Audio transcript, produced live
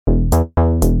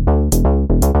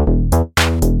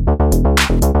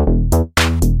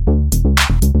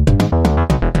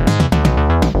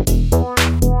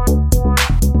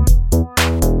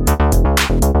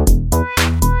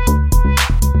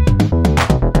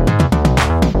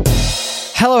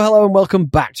Hello, and welcome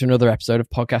back to another episode of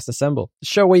Podcast Assemble, the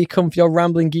show where you come for your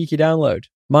rambling geeky download.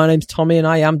 My name's Tommy, and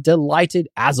I am delighted,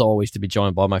 as always, to be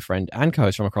joined by my friend and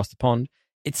co-host from across the pond.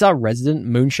 It's our resident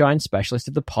moonshine specialist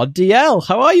of the pod, DL.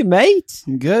 How are you, mate?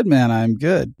 I'm good, man. I'm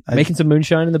good. Making some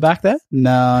moonshine in the back there?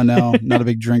 No, not a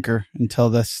big drinker until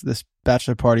this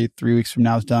bachelor party 3 weeks from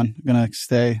now is done. I'm going to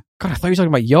stay. God, I thought you were talking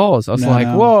about yours. I was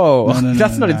whoa,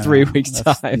 that's not in 3 weeks'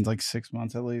 time. That's like 6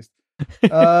 months at least.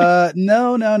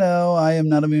 No. I am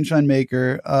not a moonshine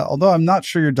maker. Although I'm not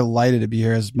sure you're delighted to be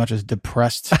here as much as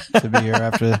depressed to be here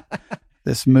after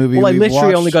this movie. Well, I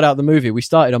literally only got out the movie. We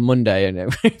started on Monday,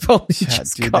 and we've only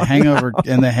just dude, the hangover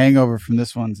and the hangover from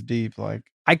this one's deep. Like,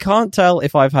 I can't tell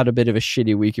if I've had a bit of a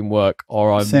shitty week in work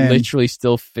or I'm literally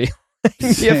still feeling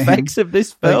the effects of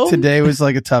this film. Like, today was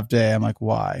like a tough day. I'm like,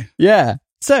 why? Yeah.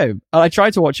 So I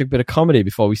tried to watch a bit of comedy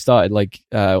before we started. Like,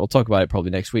 we'll talk about it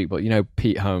probably next week. But you know,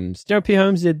 Pete Holmes. Do you know Pete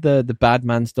Holmes did the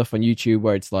Batman stuff on YouTube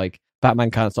where it's like Batman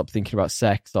can't stop thinking about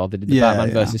sex, or they did the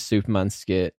Batman versus Superman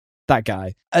skit. That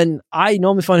guy. And I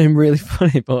normally find him really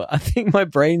funny, but I think my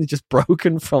brain is just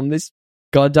broken from this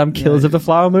goddamn Killers of the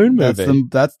Flower Moon movie.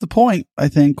 That's the point. I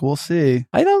think we'll see.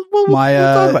 I know. Well, we'll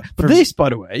talk about it. But this, by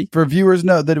the way, for viewers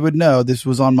that would know, this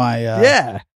was on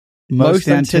my most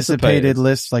anticipated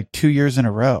list like 2 years in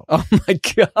a row. Oh my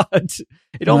god!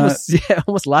 It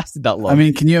almost lasted that long. I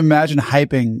mean, can you imagine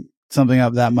hyping something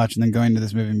up that much and then going to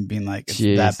this movie and being like, it's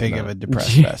that big of a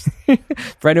depressed fest?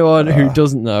 For anyone who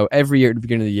doesn't know, every year at the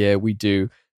beginning of the year we do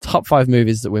top 5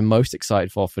 movies that we're most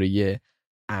excited for the year.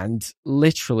 And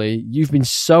literally, you've been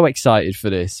so excited for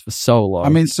this for so long. I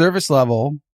mean, service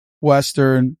level,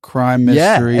 Western, crime,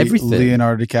 mystery, everything.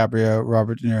 Leonardo DiCaprio,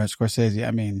 Robert De Niro, Scorsese.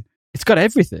 I mean, it's got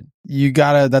everything. You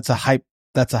gotta. That's a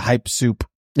hype soup,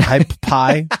 hype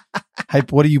pie,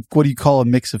 hype. What do you call a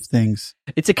mix of things?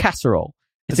 It's a casserole.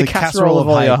 It's a casserole of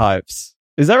all your hypes.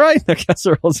 Is that right? The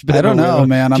casserole's a bit I don't know,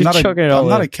 man. I'm not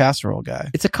a casserole guy.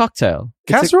 It's a cocktail.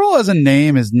 Casserole as a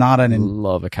name is not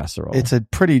love a casserole. It's a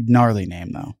pretty gnarly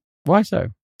name, though. Why so?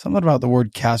 Something about the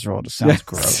word casserole just sounds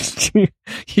gross. You're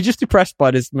just depressed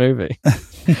by this movie.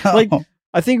 No. Like,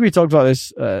 I think we talked about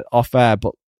this off air,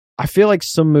 but I feel like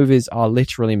some movies are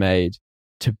literally made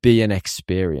to be an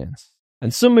experience,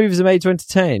 and some movies are made to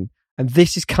entertain. And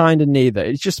this is kind of neither.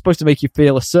 It's just supposed to make you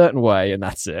feel a certain way, and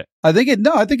that's it. I think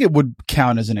it would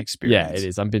count as an experience. Yeah, it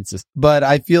is. I'm being but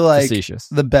I feel like facetious.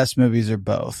 The best movies are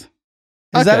both.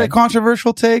 Is that a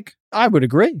controversial take? I would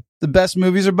agree. The best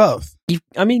movies are both.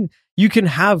 I mean, you can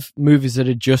have movies that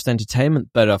are just entertainment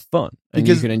that are fun and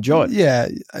you can enjoy it. Yeah,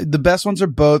 the best ones are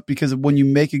both, because when you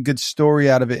make a good story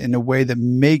out of it in a way that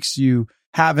makes you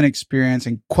have an experience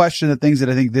and question the things that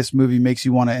I think this movie makes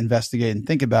you want to investigate and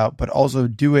think about, but also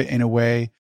do it in a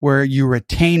way where you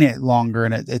retain it longer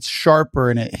and it's sharper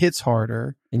and it hits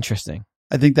harder. Interesting.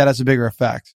 I think that has a bigger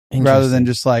effect rather than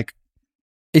just like,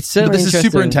 it's certainly this is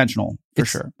super intentional for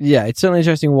sure. Yeah, it's certainly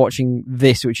interesting watching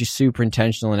this, which is super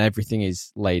intentional and everything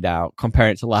is laid out,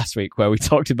 comparing it to last week where we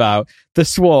talked about The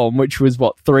Swarm, which was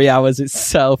 3 hours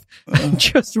itself, and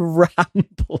just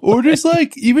ramble. Or just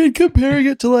like even comparing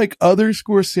it to like other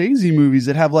Scorsese movies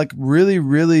that have like really,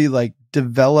 really like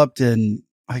developed and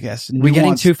I guess we're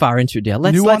getting too far into it, dear.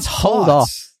 Let's hold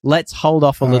off. Let's hold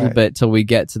off a little bit till we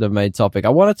get to the main topic. I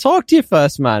want to talk to you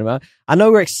first, man. I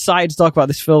know we're excited to talk about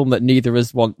this film that neither of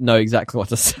us know exactly what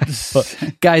to say.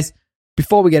 But guys,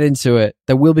 before we get into it,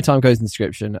 there will be time codes in the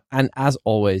description. And as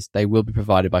always, they will be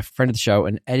provided by friend of the show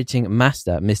and editing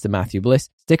master, Mr. Matthew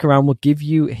Bliss. Stick around. We'll give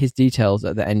you his details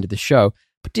at the end of the show.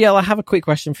 But DL, I have a quick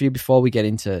question for you before we get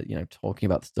into, talking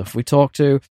about the stuff we talk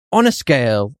to. On a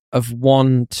scale of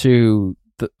 1 to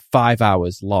 5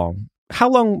 hours long, how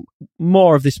long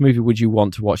more of this movie would you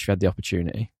want to watch if you had the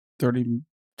opportunity? 30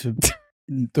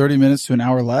 minutes to an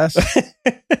hour less.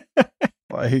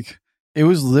 Like, it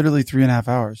was literally 3.5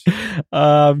 hours.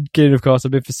 Kidding, of course.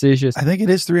 I'm being facetious. I think it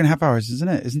is 3.5 hours, isn't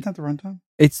it? Isn't that the runtime?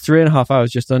 It's 3.5 hours,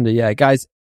 just under. Yeah, guys,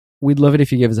 we'd love it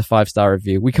if you give us a 5-star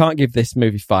review. We can't give this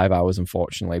movie 5 hours,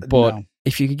 unfortunately, but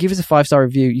if you could give us a 5-star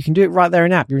review, you can do it right there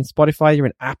in app. You're in Spotify, you're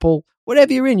in Apple,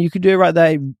 whatever you're in, you can do it right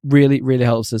there. It really, really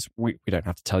helps us. We don't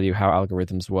have to tell you how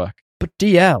algorithms work. But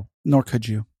DL. Nor could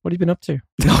you. What have you been up to?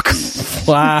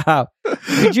 Wow.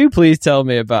 Could you please tell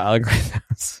me about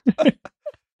algorithms?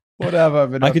 What have I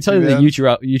been up to? I can tell you the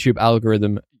YouTube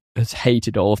algorithm has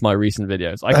hated all of my recent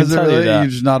videos. I can tell you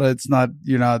that.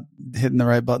 You're not hitting the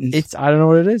right buttons. I don't know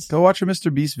what it is. Go watch a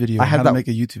Mr. Beast video. How to make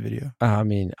a YouTube video. I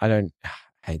mean, I don't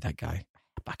hate that guy.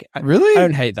 Really? I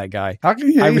don't hate that guy. How can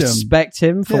you hate him? I respect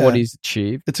him for what he's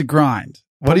achieved. It's a grind.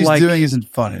 What he's doing isn't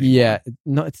fun anymore.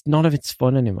 Yeah, it's none of it's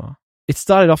fun anymore. It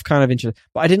started off kind of interesting,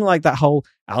 but I didn't like that whole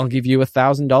 "I'll give you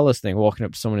 $1,000" thing. Walking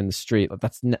up to someone in the street, like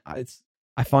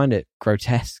I find it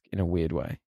grotesque in a weird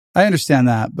way. I understand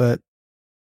that, but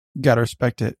you gotta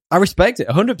respect it. I respect it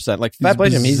 100%. Like fair play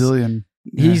to him.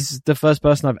 He's the first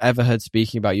person I've ever heard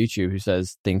speaking about YouTube who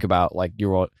says, "Think about like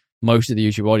most of the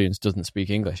YouTube audience doesn't speak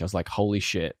English." I was like, holy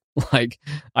shit! Like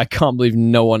I can't believe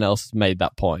no one else has made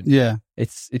that point. Yeah,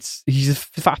 he's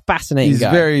a fascinating guy.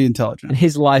 He's very intelligent, and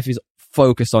his life is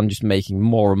focused on just making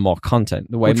more and more content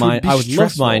the way I would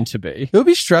love mine to be. It would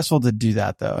be stressful to do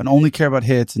that though, and only care about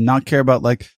hits and not care about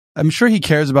like, I'm sure he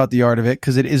cares about the art of it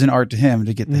because it is an art to him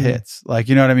to get the hits. Like,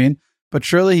 you know what I mean? But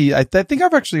surely I think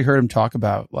I've actually heard him talk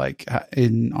about like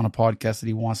on a podcast that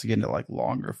he wants to get into like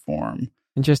longer form,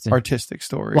 interesting artistic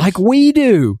stories. Like we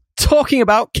do, talking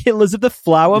about Killers of the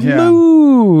Flower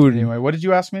Moon. Anyway, what did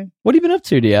you ask me? What have you been up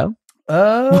to, DL?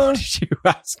 What did you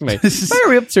ask me? What are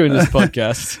we up to in this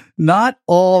podcast? Not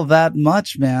all that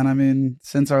much, man. I mean,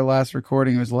 since our last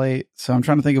recording, it was late. So I'm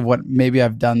trying to think of what maybe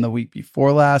I've done the week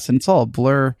before last, and it's all a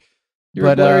blur. You're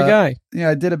a blurry guy. Yeah,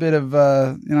 I did a bit of,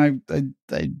 I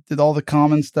did all the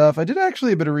common stuff. I did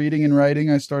actually a bit of reading and writing.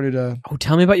 I started Oh,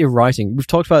 tell me about your writing. We've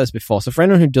talked about this before. So for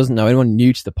anyone who doesn't know, anyone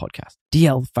new to the podcast,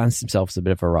 DL fancies himself as a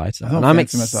bit of a writer. And I'm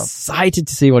excited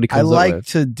to see what he comes up with. I like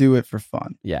to do it for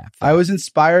fun. Yeah. I was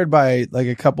inspired by like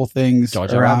a couple things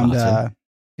George around.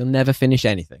 You'll never finish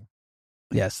anything.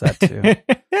 Yes, that too.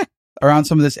 Around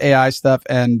some of this AI stuff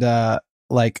and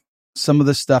like some of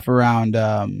the stuff around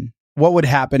what would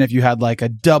happen if you had like a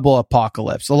double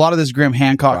apocalypse. A lot of this Graham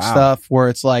Hancock stuff where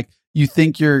it's like you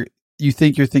think you're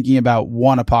thinking about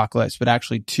one apocalypse, but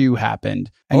actually two happened,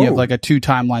 and you have like a 2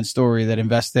 timeline story that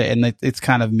invests it, and it's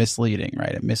kind of misleading,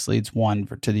 right? It misleads one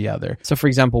to the other. So, for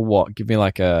example, what? Give me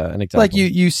like an example. Like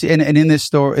you see, and in this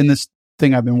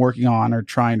thing I've been working on or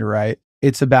trying to write,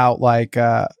 it's about like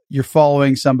you're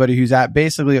following somebody who's at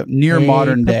basically near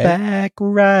modern day. Paperback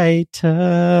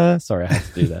writer. Sorry, I had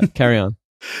to do that. Carry on.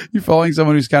 You're following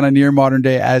someone who's kind of near modern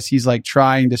day as he's like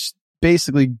trying to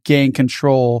basically gain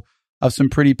control of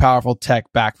some pretty powerful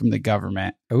tech back from the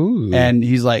government. Ooh. And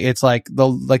he's like, it's like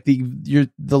you're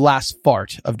the last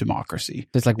fart of democracy.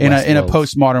 It's like in a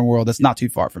postmodern world that's not too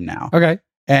far from now. Okay.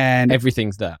 And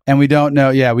everything's there. And we don't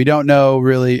know. Yeah, we don't know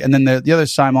really. And then the other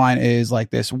timeline is like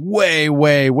this way,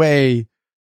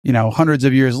 hundreds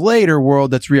of years later world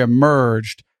that's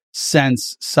reemerged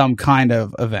since some kind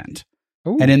of event.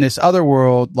 Ooh. And in this other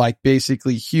world, like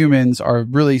basically humans are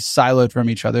really siloed from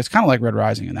each other. It's kind of like Red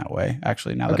Rising in that way,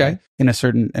 actually. Now that in a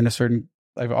certain,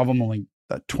 I'm only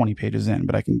 20 pages in,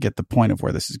 but I can get the point of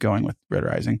where this is going with Red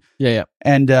Rising. Yeah.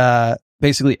 And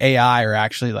basically AI are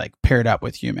actually like paired up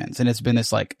with humans. And it's been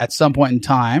this like, at some point in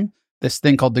time, this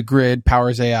thing called the grid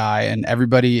powers AI, and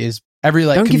everybody is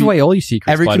don't give away all your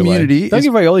secrets. Every community don't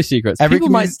give away all your secrets. People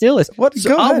might steal this. What?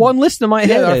 So our one listener might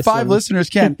hear this. Our 5 listeners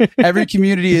can. Every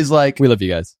community is like, we love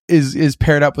you guys. Is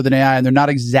paired up with an AI, and they're not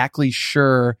exactly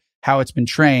sure how it's been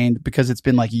trained because it's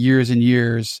been like years and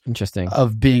years. Interesting.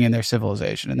 Of being in their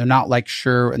civilization, and they're not like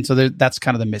sure. And so that's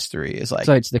kind of the mystery. Is like,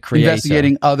 so it's the creator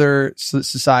investigating other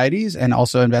societies and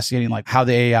also investigating like how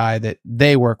the AI that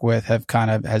they work with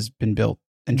has been built.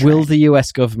 Will the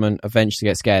US government eventually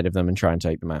get scared of them and try and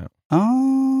take them out?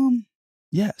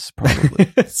 Yes, probably.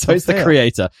 So it's the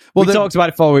creator. Well, we talked about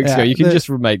it 4 weeks ago. You can just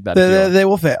remake that. They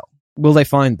will fail. Will they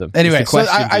find them? Anyway, so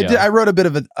I wrote a bit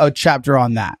of a chapter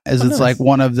on that, as it's like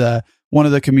one of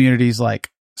the communities like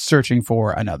searching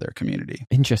for another community.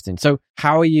 Interesting. So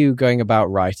how are you going about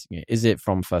writing it? Is it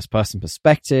from first person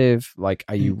perspective? Like,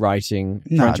 are you trying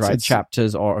to write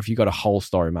chapters, or have you got a whole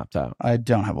story mapped out? I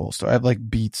don't have a whole story. I have like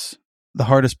beats. The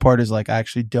hardest part is like I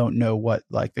actually don't know what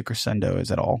like the crescendo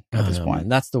is at all at this point. Man,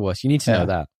 that's the worst. You need to know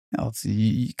that. Let's see.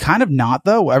 You kind of not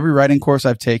though. Every writing course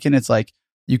I've taken, it's like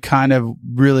you kind of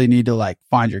really need to like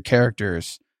find your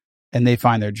characters and they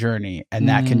find their journey, and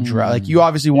that can drive. Like you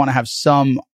obviously want to have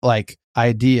some like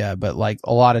idea, but like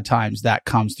a lot of times that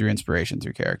comes through inspiration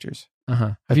through characters.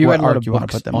 Have you read a lot of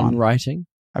books on writing?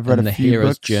 I've read the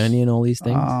hero's journey and all these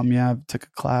things. Yeah, I took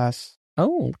a class.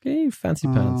 Oh, okay, fancy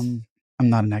pants. I'm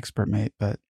not an expert, mate,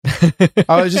 but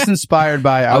I was just inspired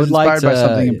by. I was inspired by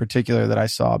something in particular that I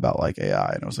saw about like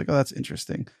AI, and I was like, "Oh, that's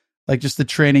interesting." Like just the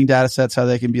training data sets, how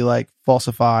they can be like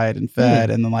falsified and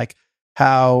fed, and then like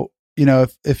how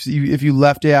if you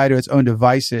left AI to its own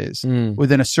devices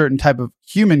within a certain type of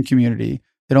human community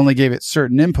that only gave it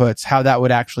certain inputs, how that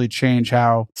would actually change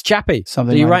how it's Chappie.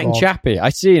 Something. Are you writing Chappie? I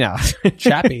see now.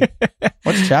 Chappie.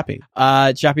 What's Chappie?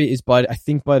 Chappie is by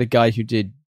the guy who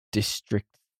did District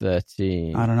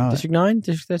 13. I don't know. District 9?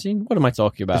 District 13? What am I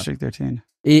talking about? District 13.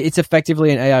 It's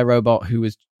effectively an AI robot who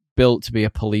was built to be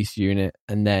a police unit,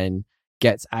 and then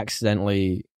gets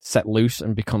accidentally set loose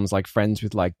and becomes like friends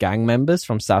with like gang members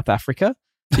from South Africa.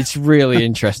 It's really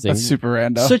interesting. That's super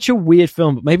random. Such a weird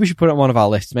film, but maybe we should put it on one of our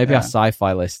lists. Maybe our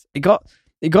sci-fi list. It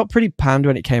got pretty panned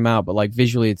when it came out, but like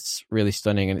visually it's really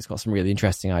stunning and it's got some really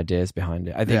interesting ideas behind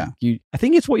it. I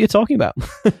think it's what you're talking about.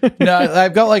 No,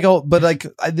 I've got like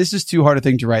this is too hard a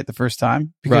thing to write the first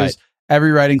time because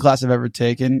every writing class I've ever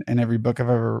taken and every book I've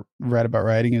ever read about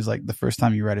writing is like the first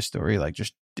time you write a story, like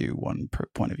just do one per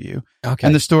point of view. Okay.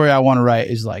 And the story I want to write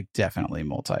is like definitely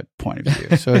point of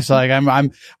view. So it's like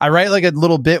I write like a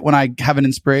little bit when I have an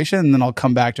inspiration and then I'll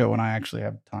come back to it when I actually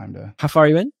have time to. How far are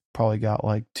you in? Probably got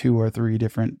like 2 or 3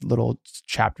 different little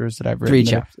chapters that I've written. 3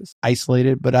 chapters.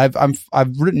 Isolated, but I've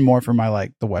written more for my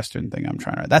like the Western thing I'm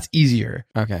trying to write. That's easier.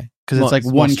 Okay. Because it's like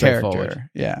one character.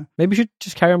 Yeah. Maybe you should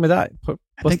just carry on with that.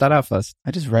 Bust that out first. I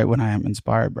just write when I am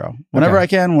inspired, bro. Whenever I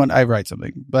can, when I write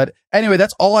something. But anyway,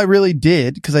 that's all I really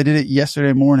did because I did it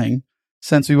yesterday morning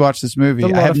since we watched this movie.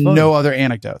 I have no other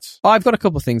anecdotes. Oh, I've got a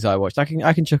couple of things I watched. I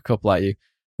can chuck a couple at you.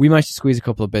 We managed to squeeze a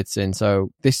couple of bits in.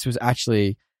 So this was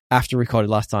actually after recorded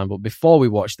last time, but before we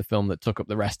watched the film that took up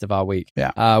the rest of our week.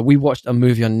 Yeah. We watched a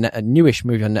newish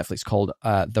movie on Netflix called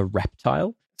The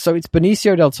Reptile. So it's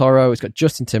Benicio del Toro. It's got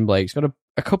Justin Timberlake. It's got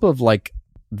a couple of like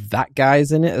that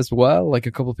guys in it as well, like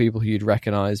a couple of people who you'd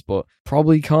recognize, but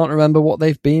probably can't remember what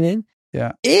they've been in.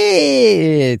 Yeah.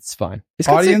 It's fine. It's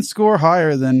audience score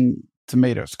higher than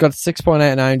Tomatoes. It's got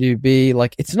 6.8 on IMDb.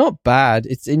 Like, it's not bad.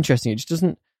 It's interesting. It's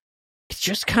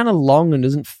just kind of long and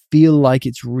doesn't feel like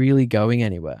it's really going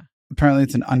anywhere. Apparently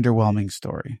it's an underwhelming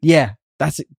story. Yeah.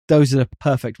 That's it. Those are the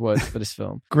perfect words for this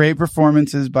film. Great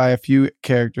performances by a few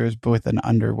characters, but with an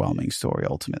underwhelming story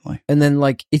ultimately. And then,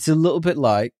 like, it's a little bit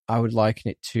like I would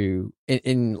liken it to,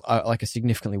 in like a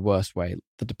significantly worse way,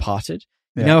 The Departed.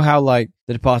 Yeah. You know how like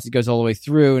The Departed goes all the way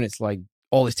through, and it's like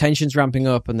all this tension's ramping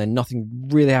up, and then nothing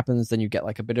really happens. Then you get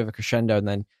like a bit of a crescendo, and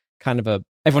then kind of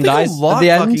everyone dies a lot at the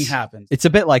end. Fucking happens. It's a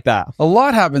bit like that. A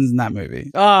lot happens in that movie.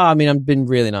 I mean, I've been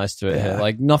really nice to it here.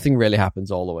 Like, nothing really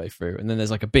happens all the way through. And then there's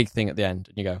like a big thing at the end,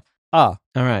 and you go, all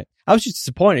right. I was just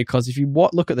disappointed because if you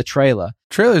look at the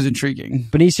trailer's intriguing.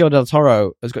 Benicio del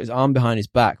Toro has got his arm behind his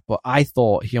back, but I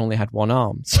thought he only had one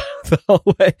arm. So the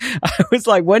whole way, I was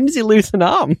like, when does he lose an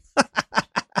arm?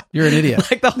 You're an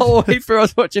idiot. Like the whole way through I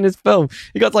was watching his film.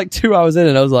 He got like 2 hours in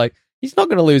and I was like, he's not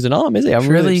going to lose an arm, is he? I'm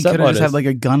Surely really he could have just had like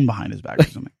a gun behind his back or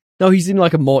something. No, he's in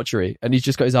like a mortuary and he's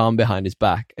just got his arm behind his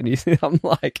back. And I'm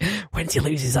like, when did he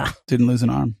lose his arm? Didn't lose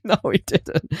an arm. No, he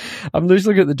didn't. I'm just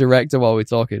looking at the director while we're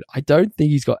talking. I don't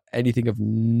think he's got anything of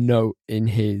note in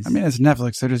his. I mean, it's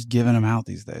Netflix. They're just giving him out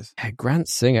these days. Yeah, Grant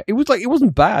Singer. It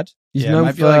wasn't bad. He's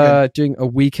known for doing a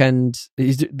Weekend.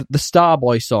 He's the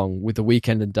Starboy song with The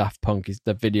Weeknd and Daft Punk is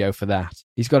the video for that.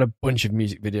 He's got a bunch of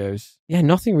music videos. Yeah,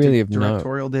 nothing really of note.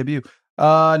 Directorial debut.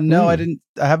 No, I didn't.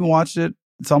 I haven't watched it.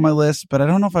 It's on my list, but I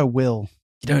don't know if I will.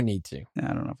 You don't need to. Yeah,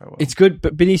 I don't know if I will. It's good,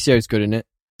 but Benicio's good in it.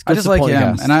 I just like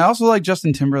him, and I also like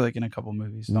Justin Timberlake in a couple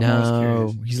movies. So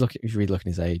no, he's really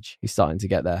looking his age. He's starting to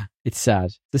get there. It's sad.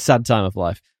 It's a sad time of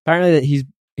life. Apparently, that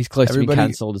he's close to being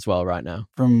cancelled as well right now.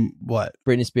 From what?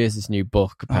 Britney Spears' new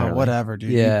book. Apparently, whatever, dude.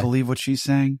 Yeah. You believe what she's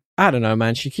saying? I don't know,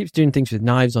 man. She keeps doing things with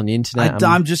knives on the internet.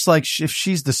 I'm just like, if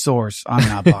she's the source, I'm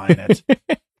not buying it.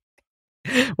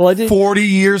 Well, I did 40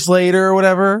 years later or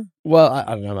whatever. Well, I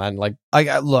don't know, man. Like,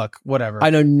 I look, whatever.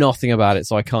 I know nothing about it,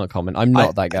 so I can't comment. I'm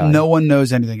not that guy. No one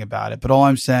knows anything about it, but all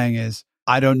I'm saying is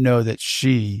I don't know that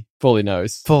she fully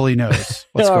knows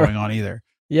what's going on either.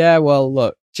 Yeah, well,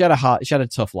 look, she had a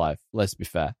tough life. Let's be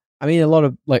fair. I mean, a lot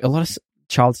of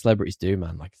child celebrities do,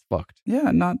 man. Like, it's fucked.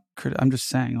 Yeah, I'm just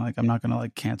saying, like, I'm not gonna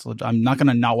like cancel it. I'm not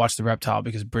gonna not watch The Reptile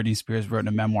because Britney Spears wrote in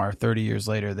a memoir 30 years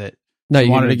later that. She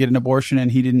wanted to get an abortion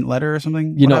and he didn't let her or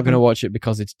something? You're not going to watch it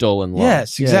because it's dull and long.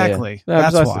 Yes, exactly.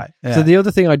 Yeah. That's why. Yeah. So the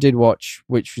other thing I did watch,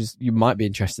 which you might be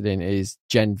interested in, is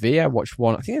Gen V. I watched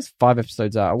one. I think it's 5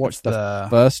 episodes out. I watched the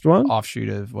first one. Offshoot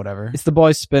of whatever. It's The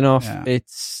Boys spin-off. Yeah.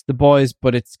 It's The Boys,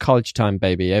 but it's college time,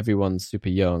 baby. Everyone's super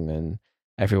young and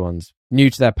everyone's new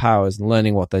to their powers and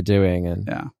learning what they're doing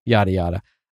and yada, yada.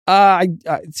 To be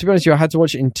honest with you, I had to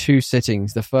watch it in 2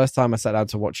 sittings. The first time I sat down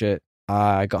to watch it,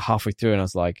 I got halfway through and I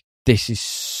was like, this is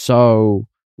so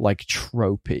like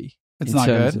tropey. It's not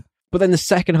good. But then the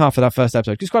second half of that first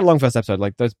episode, it's quite a long first episode.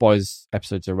 Like those Boys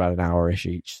episodes are around an hour-ish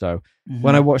each. So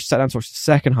when I sat down to watch the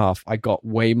second half, I got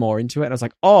way more into it. And I was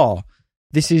like, oh,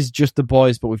 this is just The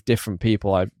Boys, but with different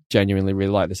people. I genuinely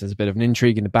really like this. There's a bit of an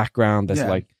intrigue in the background.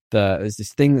 There's there's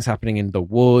this thing that's happening in the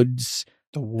woods.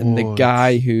 And the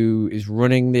guy who is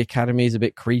running the academy is a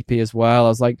bit creepy as well. I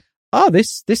was like,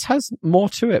 this has more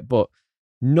to it, but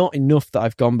not enough that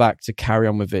I've gone back to carry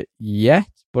on with it yet,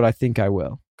 but I think I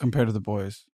will. Compared to The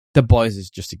Boys. The Boys is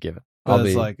just a given.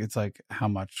 It's like how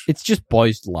much? It's just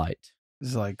Boys light.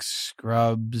 Is it like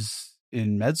Scrubs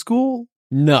in med school?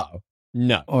 No.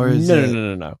 Or is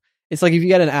No. It's like if you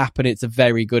get an app and it's a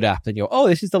very good app, and you're, oh,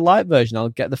 this is the light version. I'll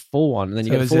get the full one, and then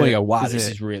you get the full one. And you go, wow, this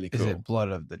is really cool. Is it Blood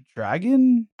of the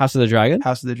Dragon? House of the Dragon.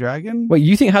 House of the Dragon. Wait,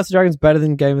 you think House of the Dragon's better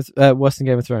than worse than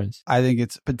Game of Thrones? I think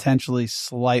it's potentially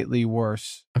slightly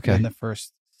worse than the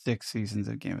first 6 seasons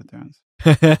of Game of Thrones.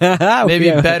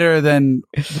 Maybe better than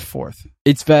the 4th.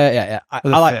 It's fair. Yeah. Or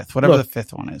the 5th. Whatever the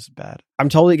 5th one is, bad. I'm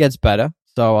told it gets better.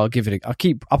 So I'll give it. I'll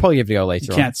probably give it a go later.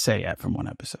 You can't say yet from one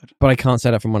episode, but I can't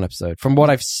say that from one episode. From what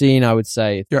I've seen, I would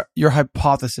say your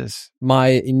hypothesis. My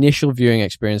initial viewing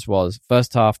experience was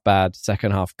first half bad,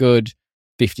 second half good,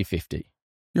 50-50.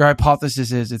 Your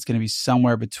hypothesis is it's going to be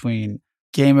somewhere between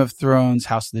Game of Thrones,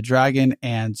 House of the Dragon,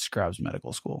 and Scrubs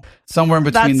Medical School. Somewhere in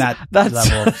between that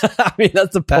level. I mean,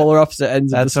 that's the polar opposite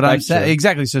ends. That's what I'm saying.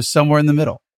 Exactly. So somewhere in the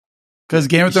middle, because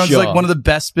Game of Thrones is like one of the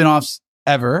best spin-offs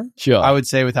ever. Sure. I would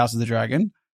say with House of the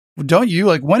Dragon. Don't you?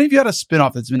 Like, when have you had a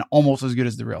spin-off that's been almost as good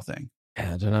as the real thing?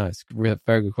 Yeah, I don't know. It's a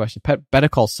very good question. Better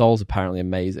Call Saul is apparently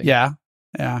amazing. Yeah.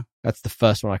 That's the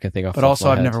first one I can think of. But also,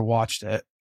 I've never watched it.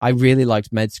 I really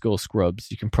liked Med School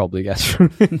Scrubs. You can probably guess.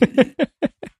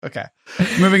 Okay.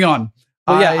 Moving on.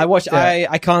 I watched. Yeah.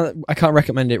 I can't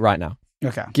recommend it right now.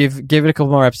 Okay. Give it a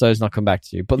couple more episodes and I'll come back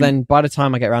to you. But then by the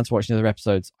time I get around to watching the other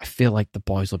episodes, I feel like The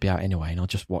Boys will be out anyway, and I'll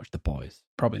just watch The Boys.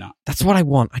 Probably not. That's what I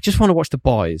want. I just want to watch The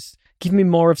Boys. Give me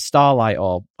more of Starlight,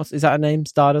 or is that a name?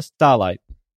 Stardust? Starlight.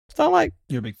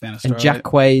 You're a big fan of Starlight. And Jack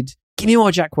Quaid. Give me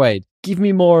more Jack Quaid. Give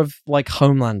me more of like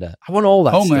Homelander. I want all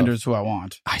that Homelander is stuff. who I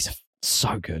want. He's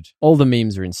so good. All the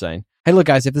memes are insane. Hey, look,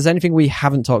 guys, if there's anything we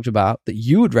haven't talked about that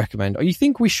you would recommend or you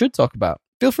think we should talk about,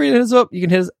 feel free to hit us up. You can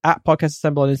hit us at Podcast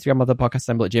Assemble on Instagram or the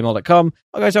podcastassemble@gmail.com.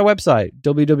 Or go to our website,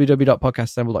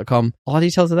 www.podcastassemble.com. All our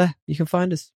details are there. You can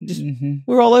find us.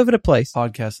 We're all over the place.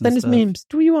 Podcasts and Send us memes.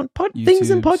 Do you want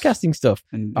things and podcasting stuff?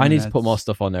 And I need to put more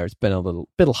stuff on there. It's been a little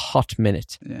hot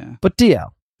minute. Yeah. But DL.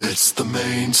 It's the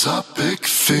main topic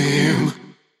theme.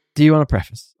 Do you want to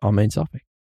preface our main topic?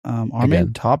 Our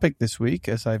main topic this week,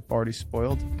 as I've already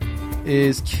spoiled,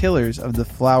 is Killers of the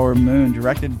Flower Moon,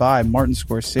 directed by Martin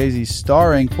Scorsese,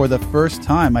 starring for the first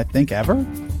time, I think ever,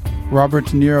 Robert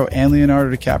De Niro and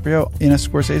Leonardo DiCaprio in a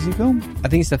Scorsese film. I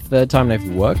think it's the third time they've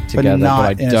worked together, but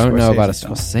I don't know about a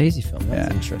Scorsese film.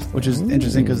 That's interesting. Which is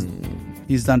interesting because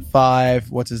he's done 5.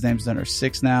 What's his name's done or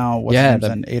 6 now. What's his name's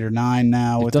done 8 or 9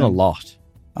 now. They've done a lot.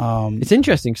 It's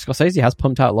interesting. Scorsese has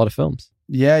pumped out a lot of films.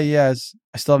 Yeah, he has.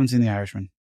 I still haven't seen The Irishman.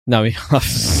 No, we're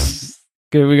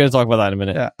going to talk about that in a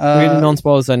minute. Yeah, we're going to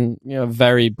non-spoilers and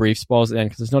very brief spoilers at the end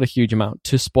because there's not a huge amount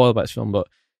to spoil about this film. But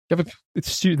do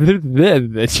you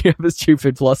have a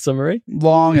stupid plot summary?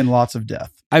 Long and lots of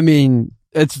death. I mean,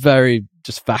 it's very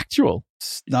just factual.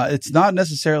 It's not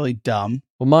necessarily dumb.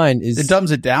 Well, mine is. It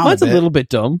dumbs it down. Mine's a little bit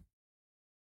dumb.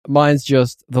 Mine's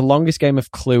just the longest game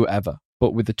of Clue ever,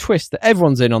 but with the twist that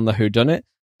everyone's in on the whodunit.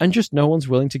 And just no one's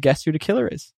willing to guess who the killer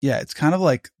is. Yeah, it's kind of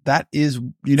like, that is,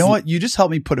 you know what? You just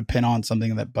helped me put a pin on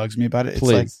something that bugs me about it. It's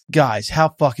Please. Like, guys, how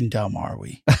fucking dumb are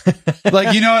we?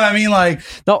 Like, you know what I mean? Like,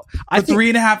 no, for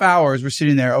 3.5 hours, we're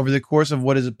sitting there over the course of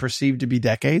what is perceived to be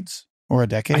decades or a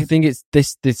decade. I think it's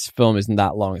this film isn't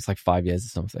that long. It's like 5 years or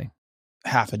something.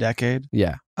 Half a decade?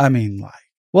 Yeah. I mean, like.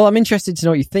 Well, I'm interested to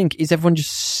know what you think. Is everyone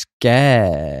just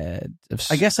scared?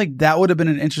 I guess like that would have been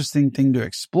an interesting thing to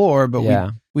explore,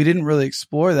 but we didn't really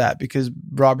explore that because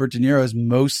Robert De Niro is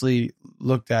mostly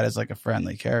looked at as like a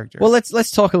friendly character. Well,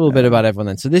 let's talk a little bit about everyone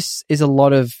then. So this is a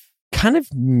lot of kind of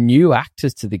new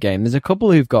actors to the game. There's a couple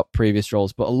who've got previous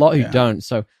roles, but a lot who don't.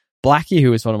 So Blackie,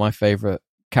 who is one of my favorite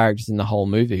characters in the whole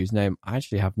movie, whose name I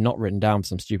actually have not written down for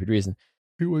some stupid reason.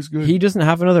 He was good. He doesn't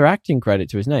have another acting credit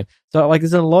to his name. So like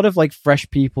there's a lot of like fresh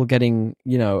people getting,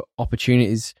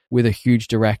 opportunities with a huge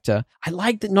director. I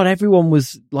like that not everyone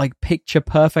was like picture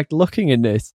perfect looking in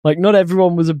this. Like not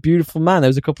everyone was a beautiful man. There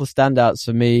was a couple of standouts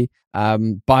for me.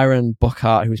 Byron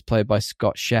Buckhart, who was played by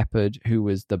Scott Shepherd, who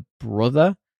was the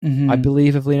brother, I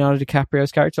believe, of Leonardo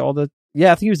DiCaprio's character. I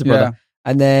think he was the brother.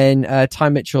 And then Ty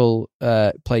Mitchell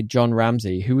played John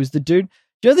Ramsey, who was the dude.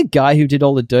 Do you know the guy who did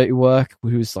all the dirty work,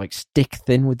 who was like stick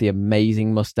thin with the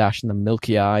amazing mustache and the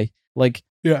milky eye? Like,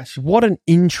 yes. What an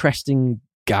interesting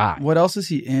guy. What else is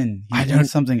he in? He's in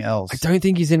something else. I don't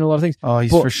think he's in a lot of things. Oh,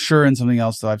 he's for sure in something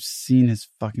else, though. I've seen his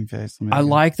fucking face. I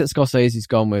like that Scorsese's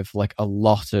gone with like a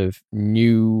lot of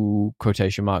new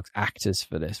quotation marks actors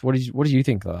for this. What do you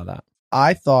think about that?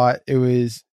 I thought it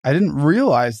was. I didn't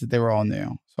realize that they were all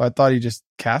new, so I thought he just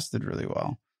casted really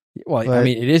well. Well, but, I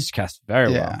mean, it is cast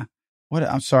very well. What?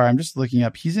 I'm sorry. I'm just looking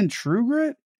up. He's in True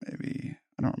Grit? Maybe.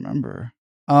 I don't remember.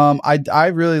 I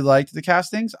really liked the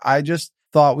castings. I just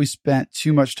thought we spent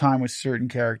too much time with certain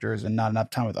characters and not enough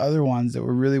time with other ones that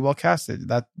were really well casted.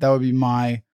 That would be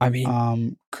my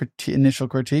initial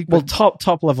critique. Well,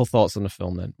 top level thoughts on the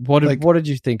film then. What did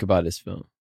you think about this film?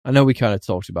 I know we kind of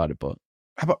talked about it, but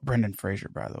how about Brendan Fraser,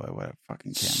 by the way? What a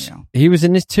fucking cameo. He was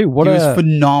in this too. He was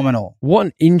phenomenal. What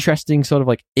an interesting sort of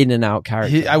like in and out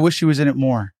character. I wish he was in it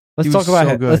more. Let's talk about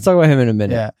him. Let's talk about him in a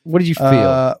minute. Yeah. What did you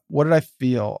feel? What did I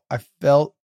feel? I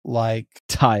felt like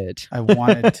tired. I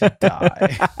wanted to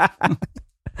die.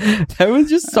 There was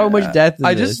just so much death in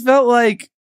this. Just felt like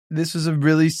this was a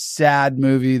really sad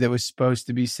movie that was supposed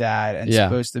to be sad and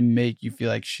supposed to make you feel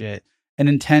like shit, and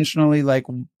intentionally like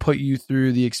put you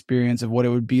through the experience of what it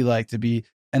would be like to be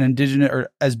an indigenous, or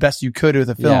as best you could with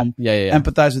a film.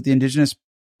 Empathize with the indigenous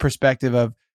perspective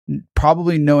of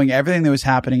probably knowing everything that was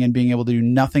happening and being able to do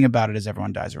nothing about it as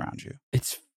everyone dies around you.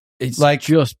 It's like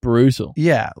just brutal.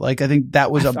 Yeah, like I think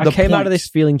that was I came out of this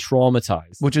feeling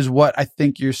traumatized, which is what I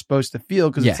think you're supposed to feel,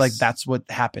 because it's like that's what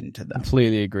happened to them.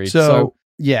 Completely agreed. So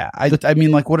yeah, I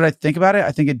mean, like, what did I think about it?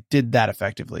 I think it did that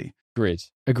effectively.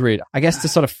 Agreed. I guess to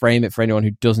sort of frame it for anyone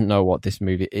who doesn't know what this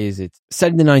movie is, it's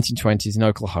set in the 1920s in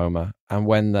Oklahoma, and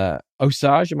when the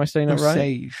Osage, am I saying that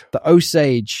right? The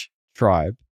Osage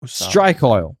tribe strike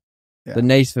oil, the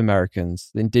Native Americans,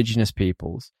 the indigenous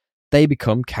peoples, they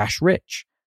become cash rich.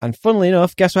 And funnily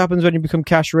enough, guess what happens when you become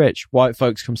cash rich? White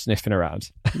folks come sniffing around.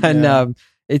 And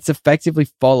it's effectively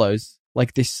follows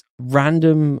like this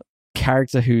random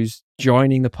character who's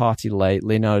joining the party late,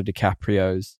 Leonardo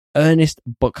DiCaprio's Ernest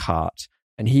Buckhart.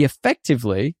 And he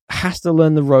effectively has to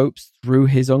learn the ropes through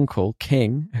his uncle,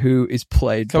 King, who is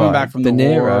played coming back from De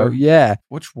Niro. War. Yeah.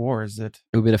 Which war is it?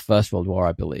 It would be the First World War,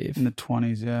 I believe. In the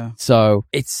 20s, yeah. So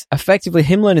it's effectively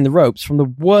him learning the ropes from the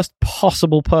worst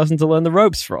possible person to learn the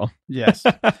ropes from. Yes.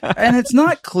 And it's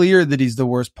not clear that he's the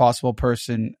worst possible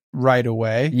person right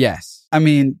away. Yes. I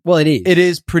mean, well, it is. It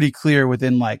is pretty clear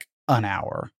within like an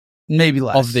hour, maybe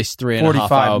less. Of this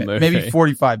 3.5 hour movie. Maybe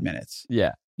 45 minutes.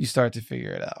 Yeah. You start to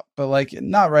figure it out, but like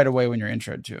not right away when you're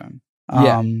introed to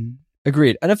him.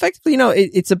 Agreed. And effectively,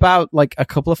 it's about like a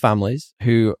couple of families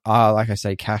who are, like I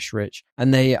say, cash rich,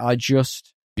 and they are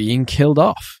just being killed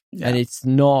off. Yeah. And it's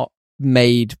not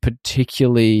made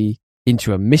particularly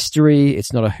into a mystery.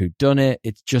 It's not a whodunit.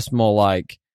 It's just more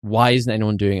like, why isn't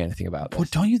anyone doing anything about this? Well,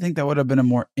 don't you think that would have been a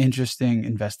more interesting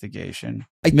investigation?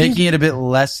 Making it a bit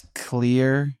less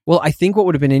clear? Well, I think what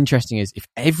would have been interesting is if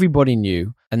everybody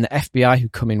knew, and the FBI, who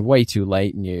come in way too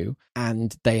late, knew,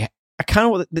 and they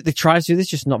try to do this,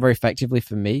 just not very effectively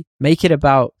for me. Make it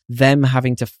about them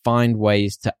having to find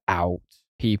ways to out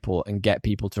people and get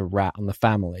people to rat on the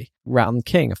family, rat on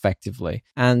King, effectively.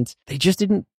 And he just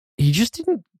didn't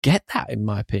get that, in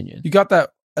my opinion. You got that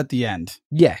at the end.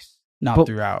 Yes. Not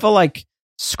throughout. For like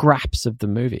scraps of the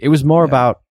movie. It was more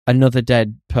about another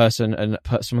dead person and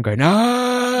someone going,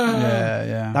 ah!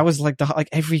 Yeah. That was like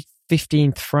every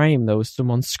 15th frame, there was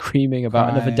someone screaming about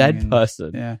another dead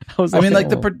person. Yeah.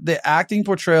 The acting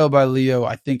portrayal by Leo,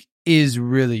 I think, is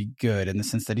really good in the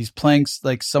sense that he's playing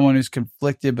like someone who's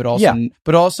conflicted, but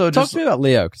also talk to me about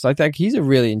Leo, because I think he's a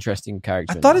really interesting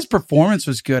character. I thought his performance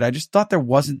was good. I just thought there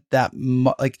wasn't that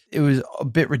much, like it was a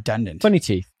bit redundant. Funny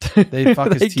teeth. They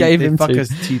fuck his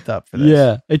teeth up for this.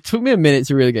 Yeah, it took me a minute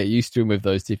to really get used to him with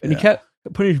those teeth, and he kept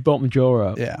putting his bottom jaw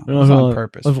up. Yeah, it was on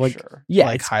purpose. I was like, sure. Yeah,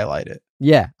 like highlight it.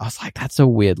 Yeah, I was like, that's a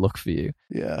weird look for you.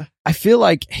 Yeah, I feel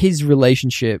like his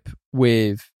relationship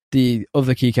with the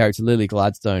other key character, Lily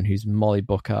Gladstone, who's Molly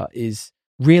Buckhart, is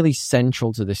really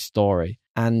central to this story.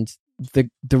 And the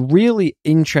really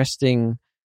interesting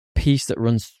piece that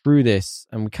runs through this,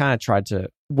 and we kind of tried to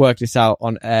work this out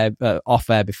on air, off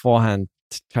air beforehand,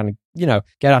 to kind of,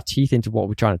 get our teeth into what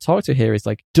we're trying to talk to here, is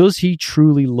like, does he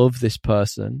truly love this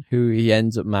person who he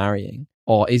ends up marrying?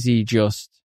 Or is he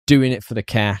just doing it for the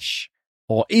cash?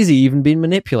 Or is he even being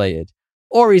manipulated?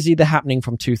 Or is he the happening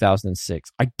from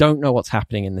 2006? I don't know what's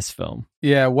happening in this film.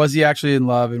 Yeah, was he actually in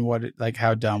love, and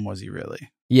how dumb was he really?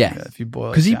 Yeah, if you boil it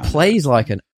down, because he plays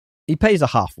he plays a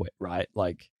halfwit, right?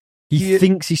 Like he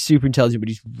thinks he's super intelligent, but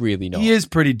he's really not. He is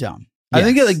pretty dumb. Yes.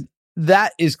 I think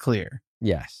that is clear.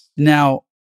 Yes. Now,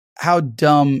 how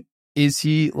dumb is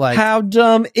he? Like, how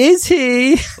dumb is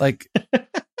he? Like,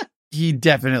 he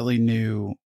definitely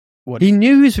knew what he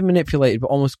knew he was being manipulated, but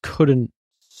almost couldn't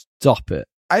stop it.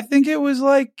 I think it was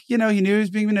he knew he was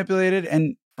being manipulated,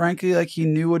 and frankly, he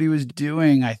knew what he was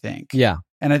doing, I think. Yeah.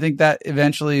 And I think that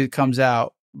eventually comes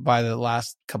out by the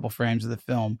last couple frames of the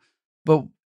film. But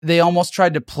they almost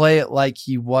tried to play it like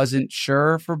he wasn't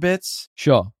sure for bits.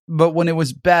 Sure. But when it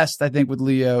was best, I think with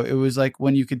Leo, it was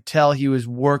when you could tell he was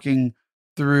working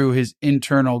through his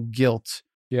internal guilt.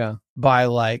 Yeah. by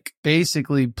like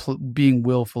basically being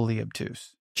willfully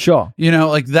obtuse. Sure. You know,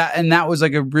 like that. And that was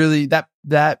like a really,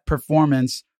 that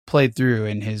performance played through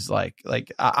in his like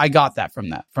I got that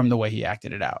from the way he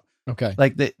acted it out. Okay.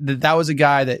 Like that was a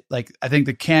guy that, like, I think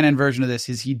the canon version of this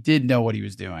is he did know what he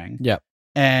was doing. Yep.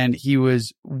 And he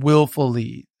was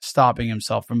willfully stopping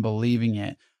himself from believing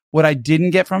it. What I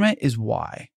didn't get from it is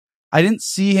why. I didn't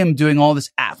see him doing all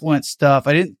this affluent stuff.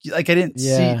 I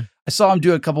saw him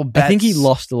do a couple bets. I think he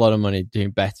lost a lot of money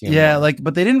doing betting. Yeah,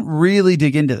 but they didn't really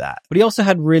dig into that. But he also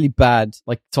had really bad,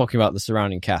 like, talking about the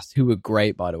surrounding cast, who were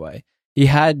great, by the way. He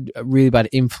had really bad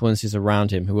influences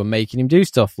around him who were making him do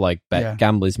stuff like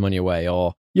gamble his money away,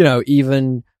 or, you know,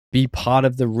 even be part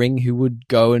of the ring who would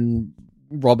go and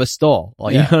rob a store.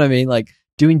 Like, you know what I mean? Like,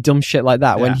 doing dumb shit like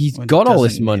that when he's got all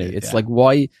this money. It's like,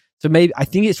 why? So maybe I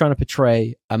think it's trying to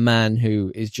portray a man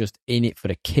who is just in it for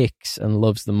the kicks and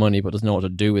loves the money but doesn't know what to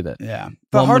do with it. Yeah.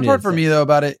 The hard part for me though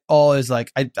about it all is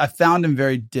like I found him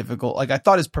very difficult. Like I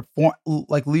thought his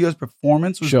Leo's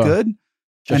performance was good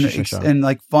and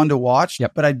like fun to watch.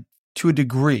 Yep. But to a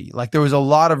degree, like there was a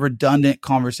lot of redundant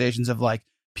conversations of like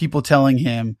people telling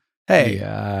him, hey, you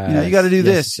know, you got to do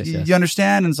this. You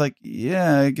understand? And it's like,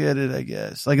 yeah, I get it, I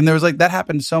guess. Like, and there was like, that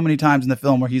happened so many times in the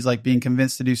film where he's like being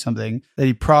convinced to do something that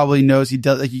he probably knows he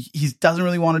does. Like, he doesn't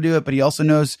really want to do it, but he also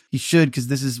knows he should, because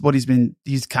this is what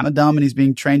he's kind of dumb and he's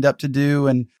being trained up to do.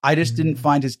 And I just didn't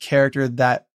find his character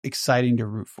that exciting to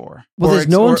root for. Well, there's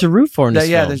no one to root for in this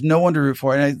film. Yeah, there's no one to root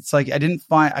for. And it's like,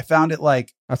 I found it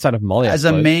like, outside of Molly, as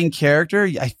a main character,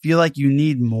 I feel like you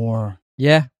need more.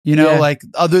 Yeah. You know, like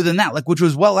other than that, like, which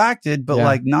was well acted, but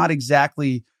like not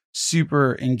exactly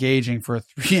super engaging for a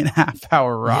 3.5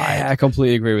 hour ride. Yeah, I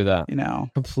completely agree with that. You know,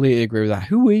 completely agree with that.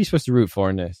 Who were you supposed to root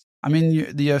for in this? I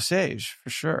mean, the Osage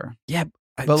for sure. Yeah.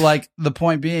 But like the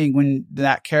point being, when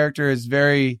that character is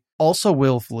very also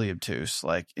willfully obtuse,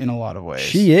 like in a lot of ways.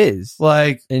 She is.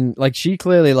 Like, she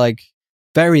clearly, like,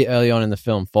 very early on in the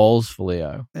film falls for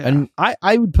Leo. Yeah. And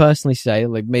I would personally say,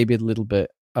 like, maybe a little bit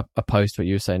opposed to what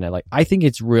you were saying there. Like, I think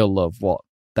it's real love what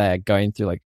they're going through.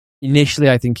 Like, initially,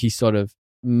 I think he's sort of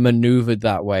maneuvered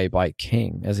that way by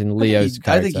King, as in Leo's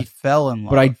character. I think he fell in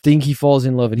love. But I think he falls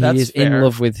in love, and That's he is fair. in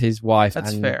love with his wife.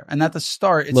 That's fair. And at the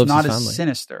start, it's not as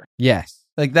sinister. Yes.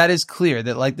 Like, that is clear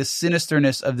that, like, the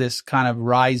sinisterness of this kind of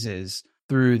rises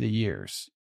through the years.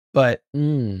 But,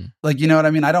 like, you know what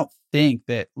I mean? I don't think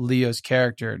that Leo's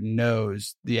character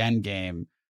knows the end game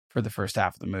for the first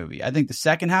half of the movie. I think the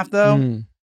second half, though,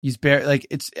 he's like,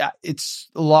 it's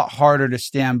a lot harder to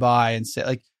stand by and say,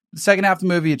 like, the second half of the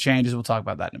movie, it changes. We'll talk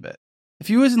about that in a bit. If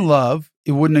he was in love,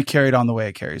 it wouldn't have carried on the way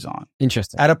it carries on.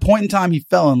 Interesting. At a point in time, he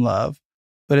fell in love,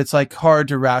 but it's like hard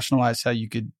to rationalize how you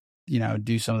could, you know,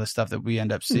 do some of the stuff that we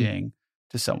end up seeing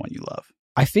to someone you love.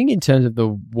 I think in terms of the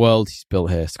world he's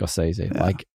built here, Scorsese,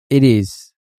 like, it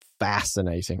is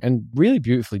fascinating and really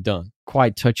beautifully done.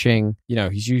 Quite touching. You know,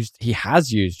 he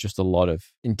has used just a lot of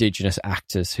indigenous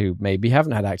actors who maybe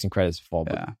haven't had acting credits before,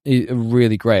 but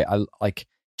really great. I like,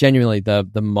 genuinely, the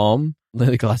mom,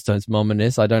 Lily Gladstone's mom in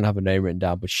this, I don't have a name written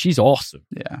down, but she's awesome.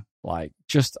 Yeah. Like,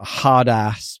 just a hard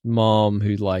ass mom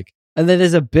who, like, and then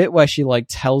there's a bit where she, like,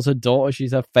 tells her daughter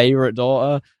she's her favorite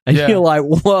daughter, and you're like,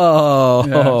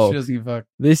 whoa, she doesn't give a fuck.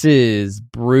 This is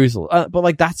brutal. But,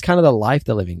 like, that's kind of the life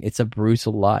they're living. It's a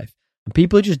brutal life. And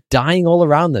people are just dying all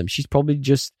around them. She's probably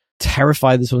just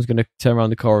terrified that someone's going to turn around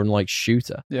the corner and, like, shoot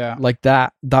her. Yeah. Like,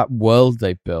 that world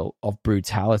they built of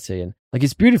brutality, and, like,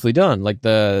 it's beautifully done. Like,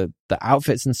 the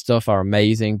outfits and stuff are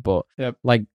amazing, but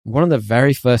like, one of the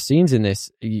very first scenes in this,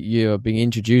 you're being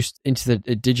introduced into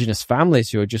the indigenous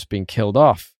families who are just being killed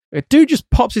off. A dude just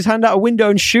pops his hand out a window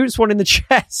and shoots one in the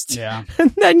chest. Yeah. And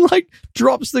then, like,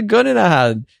 drops the gun in her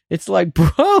hand. It's like,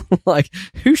 bro, like,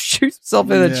 who shoots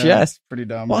himself in the chest? Pretty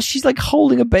dumb. While she's, like,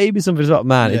 holding a baby or something. It's like,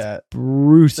 man, it's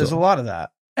brutal. There's a lot of that.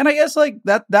 And I guess, like,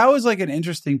 that was, like, an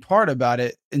interesting part about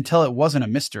it until it wasn't a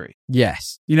mystery.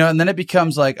 Yes. You know, and then it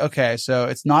becomes like, okay, so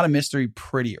it's not a mystery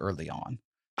pretty early on.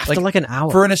 After, like, an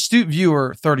hour. For an astute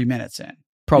viewer, 30 minutes in.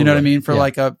 Probably. You know what I mean?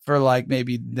 For like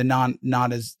maybe the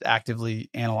not as actively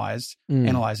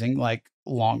analyzing, like,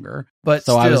 longer. But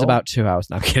so still, I was about 2 hours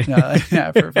now. Kidding.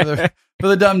 For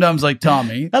the dum-dums like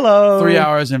Tommy. Hello. 3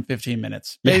 hours and 15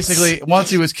 minutes. Yes. Basically, once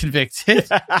he was convicted.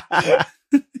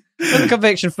 When the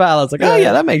conviction fell, I was like, oh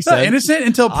yeah, that makes sense. Innocent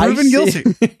until proven guilty.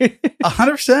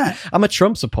 100%. I'm a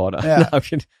Trump supporter. Yeah. No,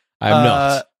 I'm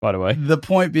not, by the way. The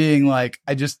point being, like,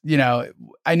 I just, you know,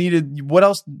 I needed, what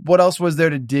else was there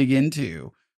to dig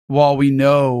into while we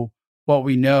know what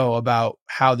we know about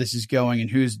how this is going and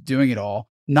who's doing it all?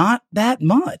 Not that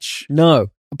much. No.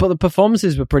 But the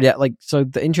performances were pretty, like, so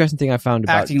the interesting thing I found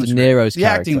about De Niro's character. The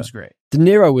acting was great. De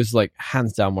Niro was like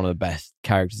hands down one of the best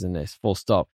characters in this, full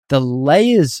stop. The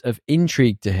layers of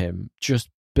intrigue to him just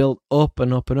built up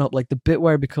and up and up. Like the bit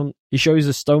where he shows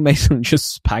a stonemason and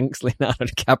just spanks Leonardo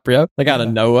DiCaprio, like out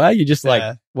of nowhere. You're just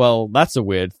like, well, that's a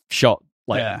weird shot,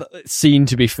 like scene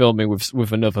to be filming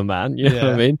with another man. You know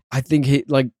what I mean? I think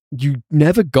you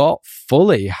never got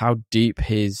fully how deep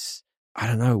his, I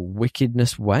don't know,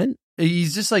 wickedness went.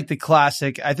 He's just like the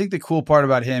classic. I think the cool part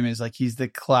about him is like he's the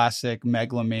classic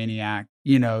megalomaniac,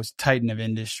 titan of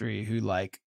industry who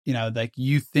like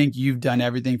you think you've done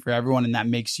everything for everyone and that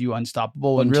makes you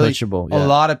unstoppable. And untouchable. Really, a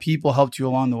lot of people helped you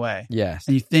along the way. Yes.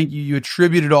 And you think you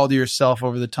attribute it all to yourself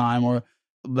over the time, or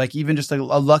like even just like a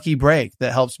lucky break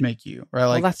that helps make you, right?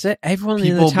 Like, well, that's it. Everyone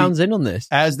in the town's in on this.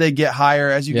 As they get higher,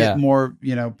 as you get more,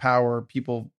 power,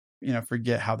 people,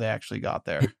 forget how they actually got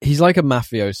there. He's like a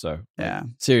mafioso. Yeah.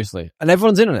 Seriously. And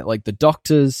everyone's in on it. Like the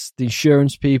doctors, the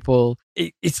insurance people.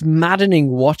 It's maddening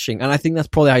watching. And I think that's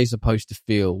probably how you're supposed to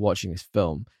feel watching this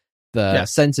film. The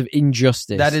sense of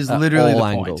injustice. That is literally the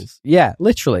angles. point. Yeah,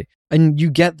 literally. And you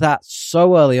get that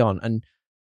so early on. And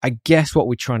I guess what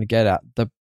we're trying to get at, the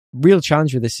real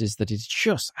challenge with this is that it's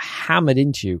just hammered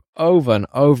into you over and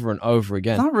over and over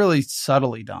again. It's not really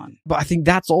subtly done. But I think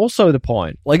that's also the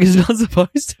point. Like, it's not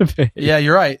supposed to be. Yeah,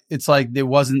 you're right. It's like it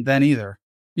wasn't then either.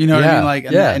 You know what I mean? Like,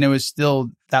 and it was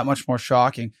still that much more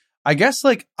shocking. I guess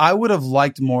like I would have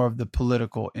liked more of the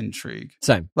political intrigue.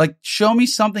 Same. Like, show me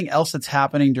something else that's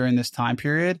happening during this time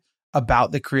period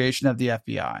about the creation of the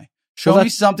FBI. Show me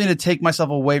something to take myself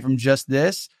away from just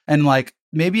this and like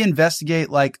maybe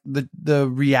investigate like the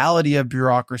reality of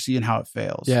bureaucracy and how it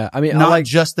fails. Yeah, I mean, not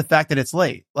just the fact that it's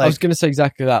late. Like, I was going to say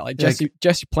exactly that. Like Jesse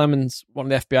Plemons,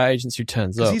 one of the FBI agents who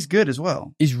turns up. He's good as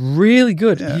well. He's really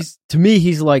good. Yeah. To me,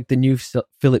 he's like the new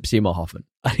Philip Seymour Hoffman.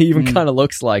 He even kind of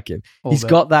looks like him. He's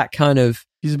got that kind of.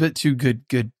 He's a bit too good.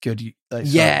 Like,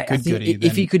 yeah,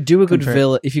 if he could do a good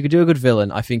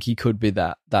villain, I think he could be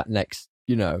that next,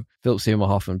 Philip Seymour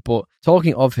Hoffman. But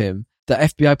talking of him, the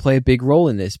FBI play a big role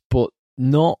in this, but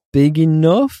not big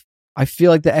enough. I feel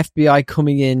like the FBI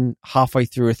coming in halfway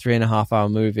through a 3.5 hour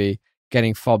movie,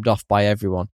 getting fobbed off by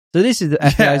everyone. So this is the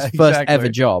FBI's first ever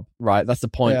job, right? That's the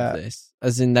point of this.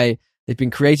 As in they've been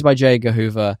created by J. Edgar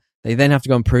Hoover. They then have to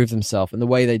go and prove themselves. And the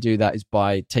way they do that is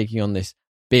by taking on this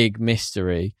big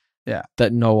mystery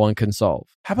that no one can solve.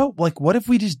 How about like, what if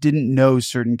we just didn't know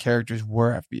certain characters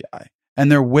were FBI?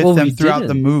 And they're with them throughout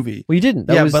the movie. Well, you didn't.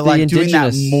 That was but the like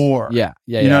indigenous... doing that more. Yeah.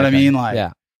 You know what I mean? Like,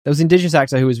 there was an indigenous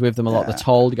actor who was with them a lot, the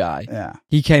tall guy. Yeah.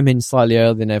 He came in slightly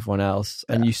earlier than everyone else,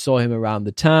 and you saw him around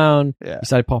the town. Yeah. He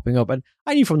started popping up, and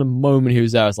I knew from the moment he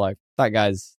was there, I was like, that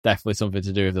guy's definitely something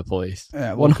to do with the police.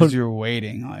 Yeah, well, because you're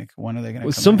waiting, like, when are they going to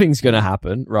come something's going to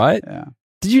happen, right? Yeah.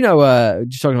 Did you know,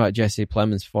 just talking about Jesse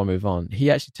Plemons before I move on,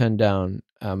 he actually turned down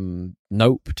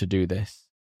Nope to do this,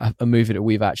 a movie that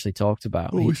we've actually talked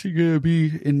about. Was he going to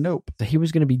be in Nope? So he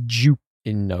was going to be Jupe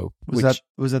in Nope. Was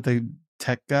that the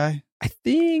tech guy? I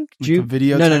think Like Jupe. the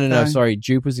video No. Sorry,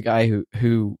 Jupe was the guy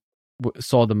who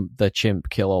saw the chimp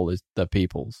kill all the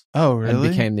peoples. Oh, really? And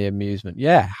became the amusement.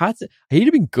 Yeah, he'd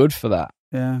have been good for that.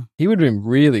 Yeah, he would have been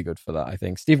really good for that. I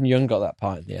think Stephen Young got that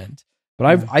part in the end,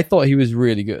 but I thought he was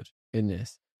really good in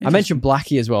this. I mentioned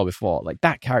Blackie as well before, like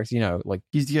that character. Like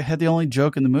he had the only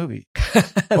joke in the movie.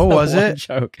 What was it?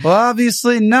 Joke. Well,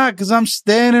 obviously not, because I'm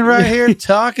standing right here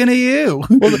talking to you.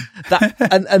 Well,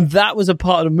 that was a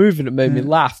part of the movie that made me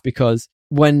laugh, because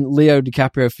when Leo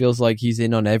DiCaprio feels like he's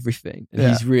in on everything and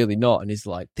he's really not, and he's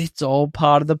like, it's all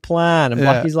part of the plan, and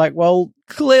Blackie's like, well,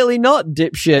 clearly not,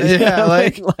 dipshit. Yeah,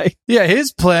 like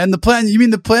his plan. You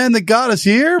mean the plan that got us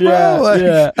here, bro?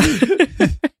 Yeah.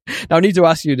 Now I need to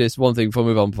ask you this one thing before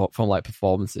we move on from like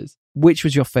performances. Which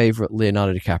was your favorite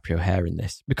Leonardo DiCaprio hair in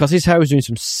this? Because his hair was doing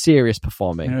some serious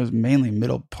performing. And it was mainly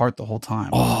middle part the whole time.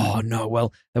 Oh no!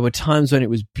 Well, there were times when it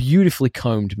was beautifully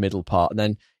combed middle part, and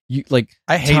then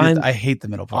I hate the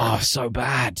middle part. Oh, so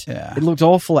bad. Yeah, it looked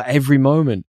awful at every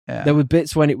moment. Yeah. There were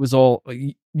bits when it was all,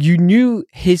 you knew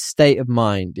his state of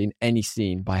mind in any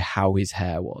scene by how his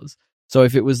hair was. So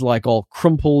if it was like all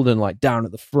crumpled and like down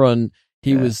at the front,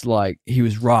 he was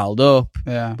riled up.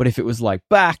 Yeah. But if it was like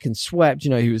back and swept,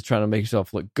 he was trying to make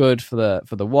himself look good for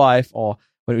the wife. Or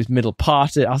when it was middle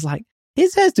parted, I was like,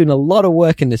 his hair's doing a lot of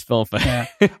work in this film for him.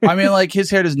 Yeah. I mean, like, his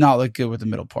hair does not look good with the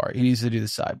middle part. He needs to do the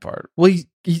side part. Well,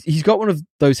 he's got one of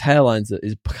those hairlines that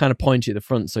is kind of pointy at the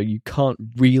front, so you can't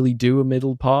really do a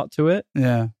middle part to it.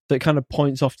 Yeah. So it kind of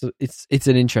points off to, it's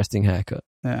an interesting haircut.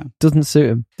 Yeah. Doesn't suit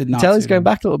him. Did not Taylor's suit going him.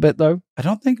 back a little bit, though. I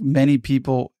don't think many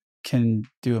people can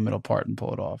do a middle part and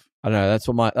pull it off. I don't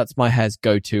know. That's my hair's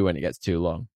go-to when it gets too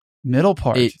long. Middle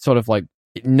part? It sort of like,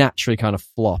 it naturally kind of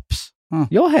flops. Huh.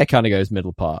 Your hair kind of goes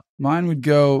middle part. Mine would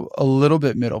go a little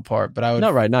bit middle part, but I would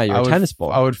not right now. You're a tennis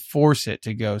ball. I would force it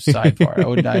to go side part.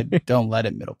 I don't let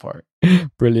it middle part.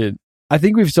 Brilliant. I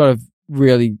think we've sort of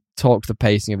really talked the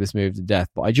pacing of this movie to death,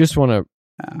 but I just want to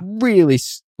really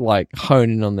like hone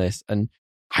in on this. And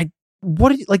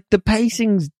the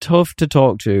pacing's tough to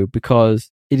talk to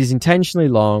because it is intentionally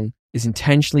long, is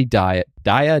intentionally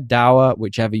dour,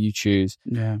 whichever you choose.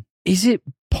 Yeah. Is it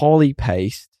poorly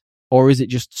paced? Or is it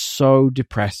just so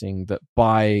depressing that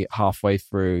by halfway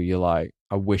through, you're like,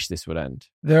 I wish this would end?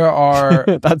 There are...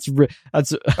 that's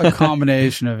a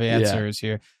combination of answers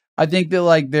here. I think that,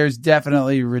 like, there's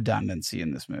definitely redundancy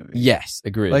in this movie. Yes,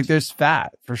 agreed. Like, there's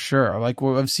fat, for sure. Like,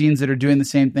 of scenes that are doing the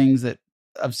same things that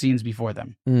of scenes before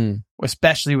them.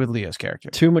 Especially with Leo's character.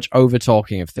 Too much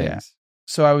over-talking of things. Yeah.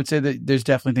 So I would say that there's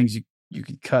definitely things you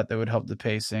could cut that would help the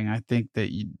pacing. I think that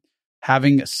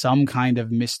having some kind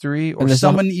of mystery, or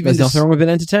someone there's nothing wrong with being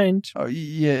entertained. Oh,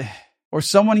 yeah. Or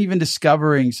someone even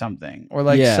discovering something, or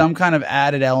like some kind of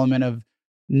added element of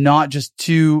not just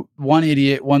one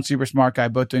idiot, one super smart guy,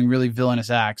 both doing really villainous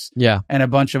acts. Yeah. And a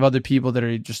bunch of other people that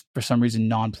are just for some reason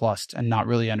nonplussed and not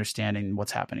really understanding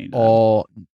what's happening. Or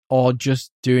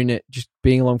just doing it, just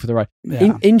being along for the ride.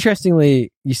 Yeah.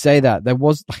 Interestingly, you say that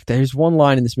there's one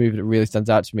line in this movie that really stands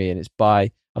out to me, and it's I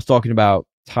was talking about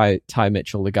Ty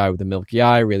Mitchell, the guy with the milky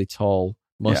eye, really tall,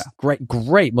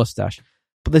 great mustache.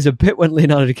 But there's a bit when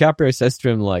Leonardo DiCaprio says to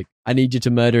him, like, I need you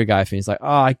to murder a guy for me. He's like,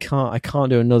 oh, I can't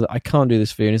do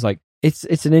this for you. And he's like,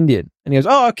 it's an Indian. And he goes,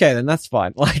 oh, okay, then that's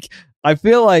fine. Like, I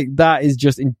feel like that is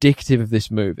just indicative of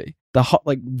this movie.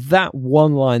 That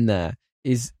one line there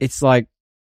it's like,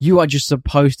 you are just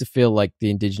supposed to feel like the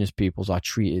indigenous peoples are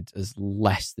treated as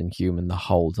less than human the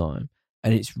whole time.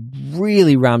 And it's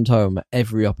really rammed home at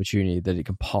every opportunity that it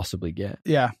can possibly get.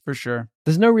 Yeah, for sure.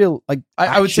 There's no real, like,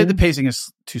 I would say the pacing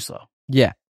is too slow.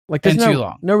 Yeah. Like, there's too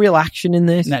long. No real action in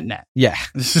this. Net. Yeah.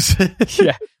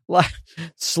 Yeah. Like,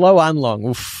 slow and long.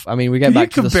 Oof. I mean, we get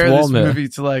back to the Swarm. You compare this movie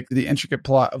to, like, the intricate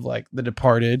plot of, like, The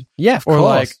Departed. Yeah, of course. Or,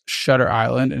 like, Shutter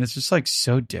Island. And it's just, like,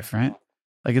 so different.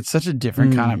 Like, it's such a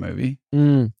different kind of movie.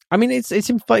 I mean, it's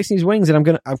inflating his wings,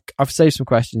 and I've saved some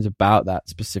questions about that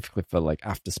specifically for, like,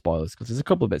 after spoilers, because there's a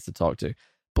couple of bits to talk to.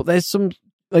 But there's some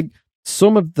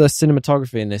of the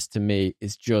cinematography in this, to me,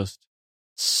 is just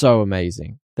so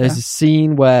amazing. There's a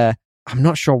scene where I'm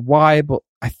not sure why, but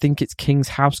I think it's King's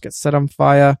house gets set on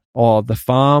fire, or the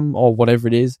farm, or whatever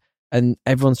it is. And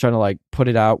everyone's trying to, like, put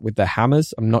it out with their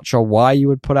hammers. I'm not sure why you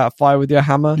would put out fire with your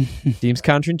hammer. Seems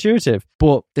counterintuitive.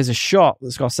 But there's a shot that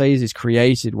Scorsese's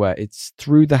created where it's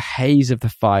through the haze of the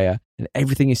fire and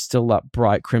everything is still that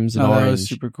bright crimson orange. That was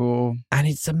super cool. And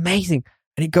it's amazing.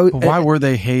 And it goes. But why were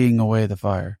they haying away the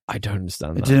fire? I don't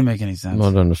understand that. It didn't make any sense. I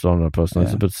don't understand that personally.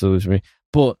 It's a bit silly to me.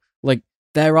 But, like,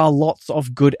 there are lots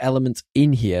of good elements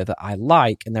in here that I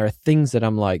like. And there are things that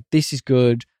I'm like, this is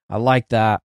good. I like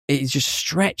that. It's just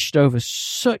stretched over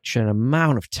such an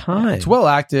amount of time. It's well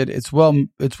acted. It's well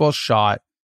shot.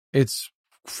 It's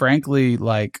frankly,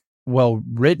 like, well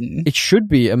written. It should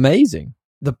be amazing.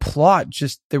 The plot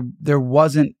just there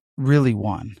wasn't really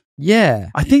one. Yeah,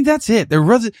 I think that's it. There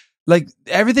wasn't, like,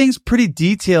 everything's pretty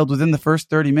detailed within the first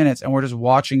 30 minutes, and we're just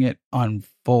watching it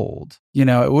unfold. You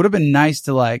know, it would have been nice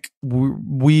to, like,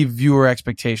 weave viewer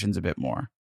expectations a bit more.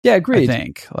 Yeah, agreed. I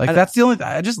think, like, that's the only.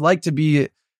 I just like to be,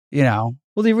 you know.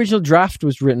 Well, the original draft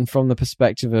was written from the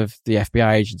perspective of the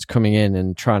FBI agents coming in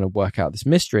and trying to work out this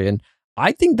mystery. And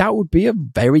I think that would be a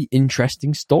very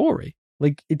interesting story.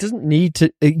 Like, it doesn't need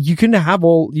to, you can have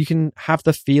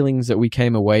the feelings that we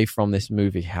came away from this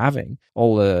movie having.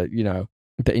 All the, you know,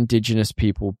 the indigenous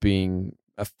people being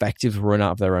effective, run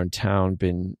out of their own town,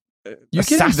 been you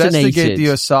can investigate the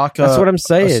Osaka. That's what I'm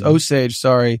saying. Osage,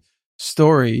 story.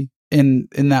 In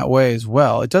that way as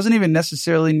well. It doesn't even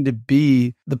necessarily need to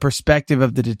be the perspective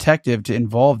of the detective to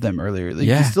involve them earlier.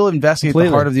 You can still investigate the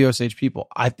heart of the Osage people.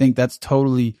 I think that's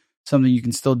totally something you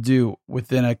can still do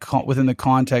within the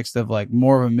context of, like,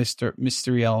 more of a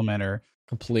mystery element. Or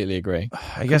completely agree.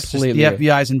 I guess just the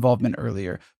FBI's involvement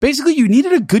earlier. Basically, you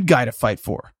needed a good guy to fight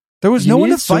for. There was no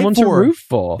one to fight to root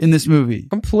for in this movie.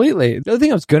 Completely. The other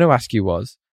thing I was going to ask you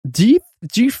was, do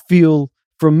you feel,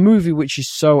 for a movie which is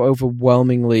so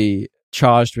overwhelmingly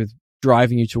charged with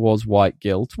driving you towards white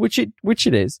guilt, which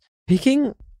it is,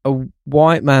 picking a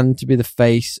white man to be the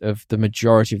face of the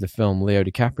majority of the film, Leo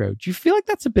DiCaprio, do you feel like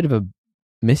that's a bit of a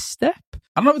misstep?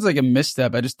 I don't know if it's like a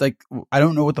misstep. I just, like, I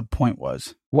don't know what the point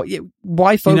was.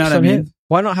 Why focus on him?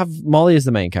 Why not have Molly as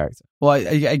the main character? Well,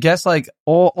 I guess, like,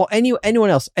 or anyone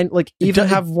else, and, like, even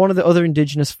have one of the other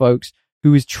indigenous folks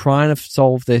who is trying to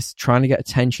solve this, trying to get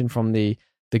attention from the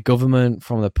government,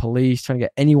 from the police, trying to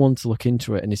get anyone to look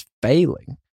into it, and is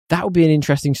failing. that would be an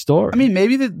interesting story. I mean,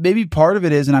 maybe part of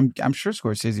it is, and I'm sure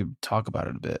Scorsese would talk about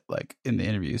it a bit, like in the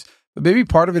interviews, but maybe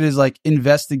part of it is like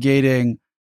investigating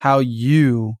how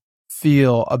you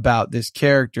feel about this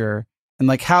character and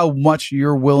like how much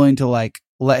you're willing to like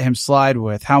let him slide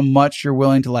with, how much you're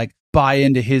willing to like buy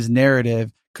into his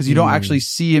narrative, because you don't actually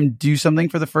see him do something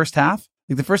for the first half.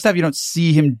 Like the first half, you don't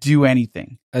see him do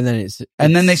anything, and then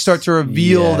then they start to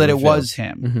reveal that it was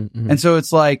him, and so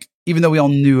it's like, even though we all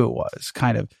knew it was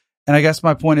kind of. And I guess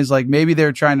my point is like, maybe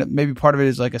they're trying to, maybe part of it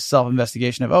is like a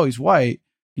self-investigation of, oh, he's white,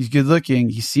 he's good looking,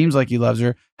 he seems like he loves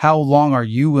her. How long are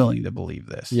you willing to believe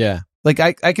this? Yeah. Like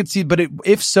I could see, but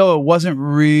if so, it wasn't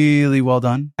really well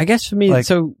done. I guess for me, like,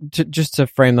 so just to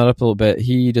frame that up a little bit,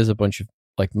 he does a bunch of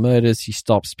like murders. He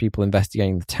stops people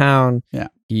investigating the town. Yeah.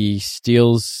 He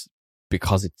steals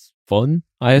because it's fun,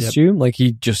 I assume. Like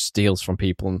he just steals from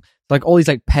people, and like all these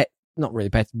like not really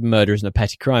pet murder isn't a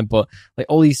petty crime, but like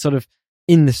all these sort of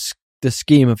in the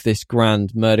scheme of this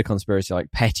grand murder conspiracy,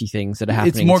 like petty things that are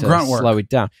happening. It's more to grunt work. Slow it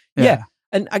down. Yeah.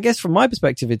 And I guess from my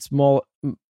perspective, it's more,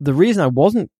 the reason I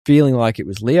wasn't feeling like it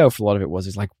was Leo for a lot of it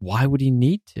is like, why would he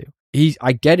need to?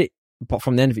 I get it, but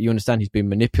from the end of it, you understand he's been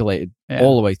manipulated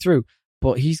all the way through,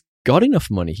 but he's got enough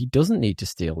money. He doesn't need to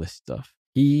steal this stuff.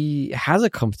 He has a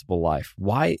comfortable life.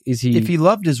 Why is he? If he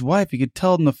loved his wife, he could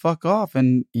tell them to fuck off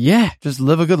and just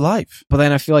live a good life. But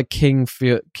then I feel like King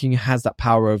has that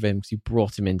power over him because he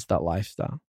brought him into that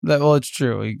lifestyle. Well, it's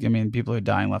true. I mean, people are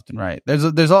dying left and right.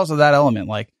 There's also that element.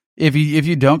 Like if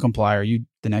you don't comply, are you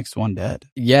the next one dead?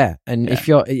 Yeah, and if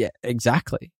you're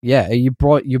exactly, you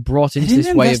brought into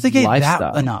this way of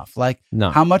lifestyle. That enough. Like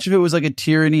how much of it was like a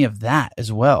tyranny of that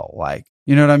as well. Like.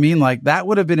 You know what I mean? Like that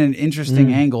would have been an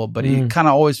interesting angle, but it kind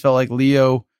of always felt like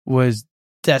Leo was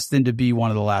destined to be one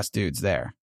of the last dudes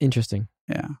there. Interesting.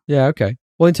 Yeah. Yeah. Okay.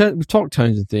 Well, we've talked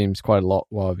tones and themes quite a lot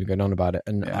while we've been going on about it,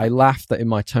 and I laughed that in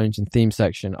my tones and themes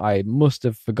section, I must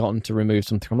have forgotten to remove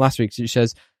something from last week. So it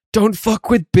says, "Don't fuck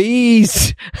with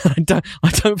bees." I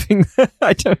don't think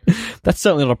that's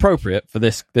certainly not appropriate for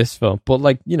this film. But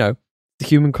like, you know, the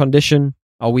human condition.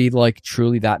 Are we like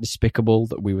truly that despicable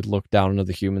that we would look down on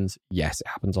other humans? Yes, it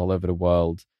happens all over the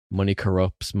world. Money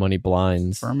corrupts, money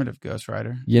blinds. Affirmative, Ghost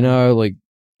Rider. You know, like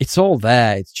it's all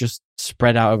there. It's just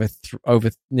spread out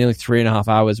over nearly 3.5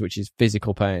 hours, which is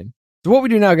physical pain. So what we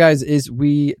do now, guys, is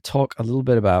we talk a little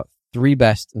bit about 3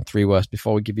 best and 3 worst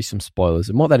before we give you some spoilers.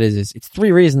 And what that is it's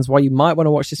 3 reasons why you might want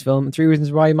to watch this film and 3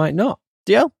 reasons why you might not.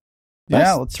 Deal?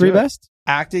 Yeah, let's 3 do it. best.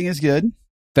 Acting is good.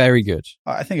 Very good.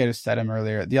 I think I just said him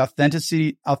earlier. The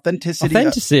authenticity of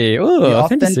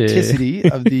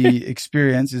the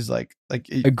experience is like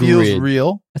it feels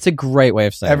real. That's a great way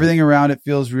of saying everything around it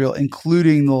feels real,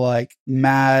 including the like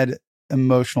mad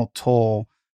emotional toll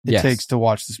it takes to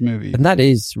watch this movie. And that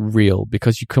is real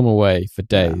because you come away for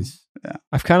days. Yeah.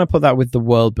 I've kind of put that with the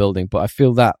world building, but I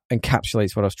feel that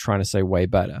encapsulates what I was trying to say way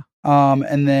better.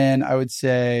 And then I would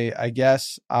say, I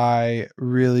guess I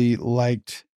really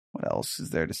liked. What else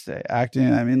is there to say?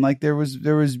 Acting. I mean, like it was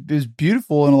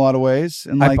beautiful in a lot of ways,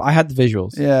 and like I had the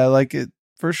visuals. Yeah, like it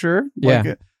for sure.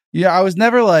 Yeah, I was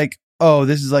never like, oh,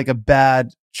 this is like a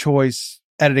bad choice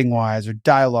editing wise or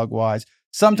dialogue wise.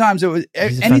 Sometimes it was.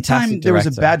 Anytime there was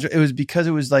a bad, it was because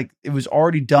it was like it was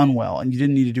already done well, and you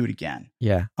didn't need to do it again.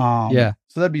 Yeah. So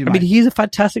that'd be. I mean, he's a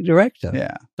fantastic director.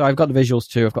 Yeah. So I've got the visuals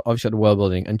too. I've got obviously the world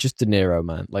building, and just De Niro,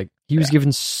 man. Like he was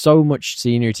given so much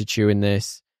scenery to chew in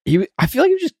this. I feel like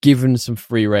he was just given some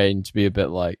free reign to be a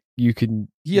bit like, you can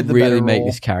really make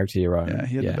this character your own. Yeah,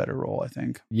 he had the better role, I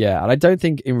think. Yeah, and I don't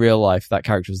think in real life that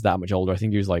character was that much older. I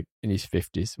think he was like in his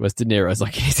 50s, whereas De Niro's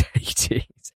like in his 80s.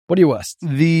 What are your worst?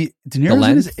 De Niro's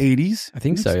in his 80s? I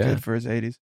think so, yeah. Good for his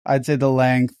 80s. I'd say the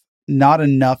length, not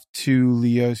enough to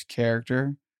Leo's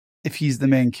character. If he's the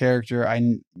main character, I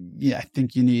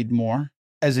think you need more.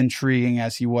 As intriguing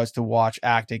as he was to watch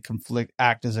act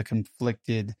as a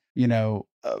conflicted,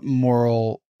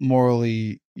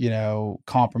 morally,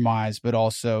 compromised, but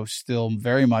also still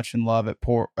very much in love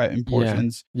in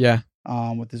portions. Yeah.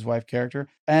 With his wife character.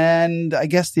 And I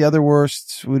guess the other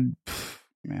worst would,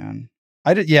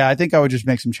 I think I would just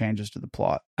make some changes to the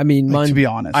plot. I mean, to be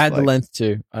honest, I had the length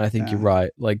too. And I think you're right.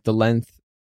 Like the length,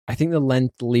 I think the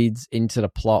length leads into the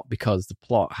plot because the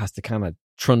plot has to kind of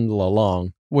trundle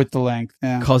along. With the length,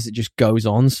 because it just goes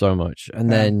on so much.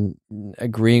 And then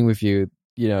agreeing with you,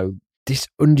 this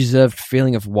undeserved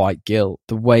feeling of white guilt,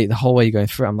 the whole way you're going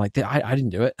through it, I'm like, I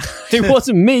didn't do it. It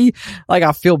wasn't me. Like,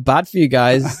 I feel bad for you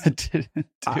guys.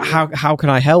 How can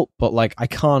I help? But like, I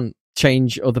can't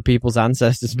change other people's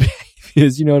ancestors'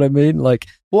 behaviors. You know what I mean? Like,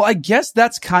 well, I guess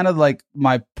that's kind of like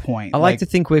my point. I like to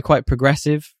think we're quite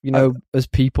progressive, as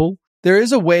people. there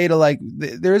is a way to like,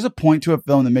 there is a point to a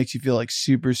film that makes you feel like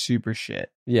super, super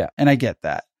shit. Yeah. And I get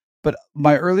that. But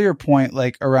my earlier point,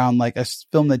 like around like a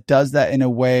film that does that in a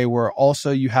way where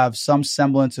also you have some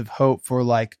semblance of hope for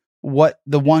like what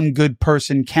the one good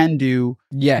person can do.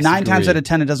 Yes. 9 times out of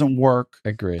 10, it doesn't work.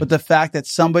 Agree. But the fact that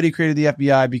somebody created the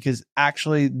FBI because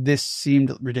actually this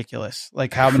seemed ridiculous.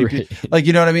 Like how many people, like,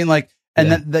 you know what I mean? Like,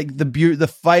 and then like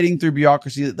the fighting through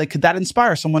bureaucracy, like could that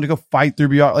inspire someone to go fight through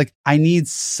bureaucracy? Like I need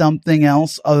something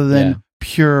else other than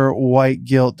pure white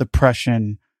guilt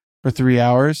depression for 3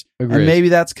 hours. Agreed. And maybe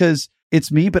that's because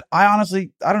it's me, but I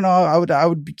honestly, I don't know. I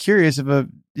would be curious if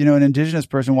an indigenous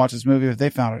person watched this movie if they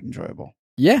found it enjoyable.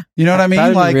 Yeah. You know what I mean? That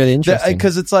would Like be really interesting.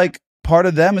 Because it's like part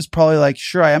of them is probably like,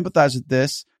 sure, I empathize with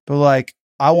this, but like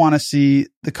I want to see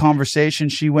the conversation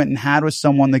she went and had with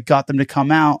someone that got them to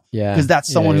come out. Yeah. Because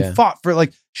that's someone who fought for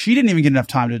like, she didn't even get enough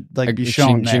time to like be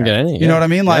shown there. You know what I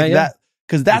mean? Like that,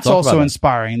 because that's also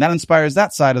inspiring. That inspires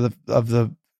that side of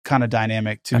the kind of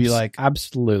dynamic to be like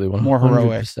absolutely 100%. more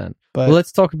heroic. But well,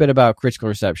 let's talk a bit about critical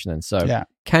reception then. So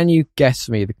can you guess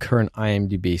me the current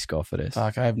IMDb score for this?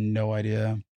 Fuck, I have no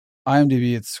idea.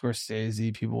 IMDb, it's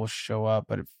Scorsese. People will show up,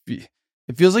 but it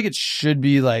feels like it should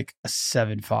be like a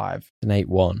 7.5. An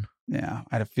 8.1. Yeah,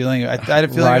 I had a feeling. I had a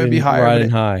feeling it would be higher. Right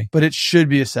and high, but it should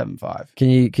be a 7.5. Can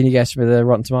you guess me the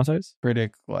Rotten Tomatoes?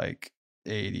 Critic like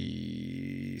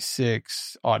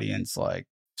 86. Audience like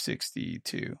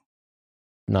 62.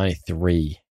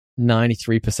 93.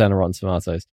 93% of Rotten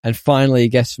Tomatoes. And finally,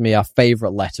 guess for me our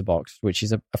favorite letterbox, which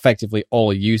is effectively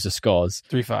all user scores.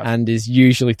 3.5. And is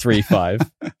usually 3.5.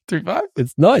 3.5?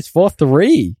 It's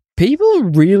 4.3. People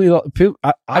really like.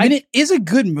 I mean, it is a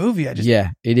good movie.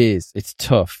 Yeah, it is. It's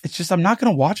tough. It's just I'm not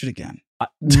going to watch it again.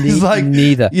 Like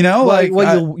neither. You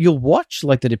know, you'll watch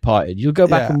like The Departed. You'll go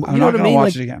back and you know what I mean.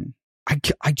 Watch it again.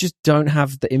 I just don't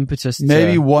have the impetus.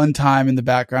 Maybe one time in the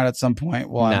background at some point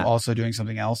while I'm also doing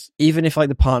something else. Even if like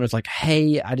the partner's like,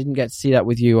 "Hey, I didn't get to see that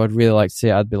with you. I'd really like to see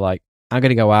it." I'd be like, "I'm going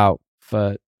to go out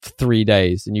for 3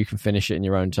 days, and you can finish it in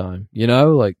your own time." You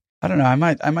know, like. I don't know. I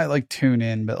might like tune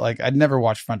in, but like I'd never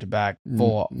watch front to back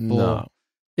full. No,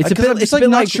 it's a bit. It's like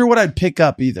not sure what I'd pick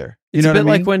up either. You know what I mean?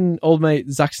 Like when old mate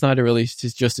Zack Snyder released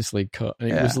his Justice League cut, and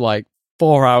it was like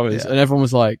 4 hours, and everyone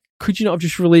was like, "Could you not have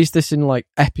just released this in like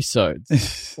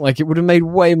episodes? Like it would have made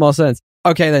way more sense."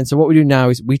 Okay, then. So what we do now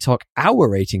is we talk our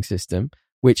rating system,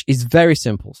 which is very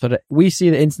simple. So that we see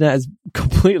the internet as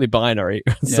completely binary.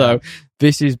 So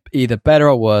this is either better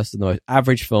or worse than the most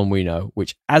average film we know,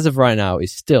 which as of right now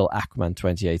is still Aquaman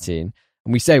 2018.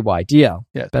 And we say why. DL,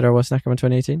 better or worse than Aquaman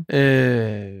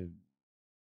 2018?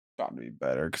 Gotta be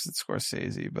better because it's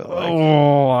Scorsese, but like...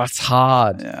 Oh, it's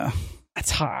hard. Yeah.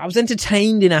 It's hard. I was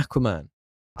entertained in Aquaman.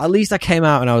 At least I came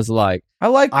out and I was like...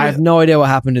 I have no idea what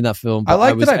happened in that film, but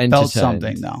I felt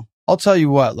something, though. I'll tell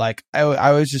you what, like,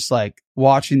 I was just like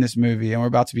watching this movie, and we're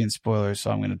about to be in spoilers,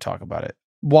 so I'm going to talk about it.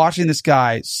 Watching this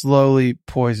guy slowly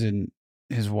poison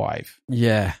his wife.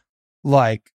 Yeah.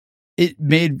 Like,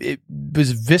 it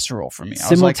was visceral for me. I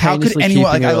was like, how could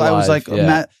anyone, like, I was like,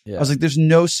 I was like, there's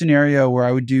no scenario where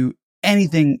I would do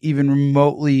anything even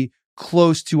remotely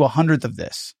close to 100th of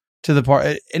this. To the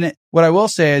part, and what I will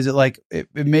say is that it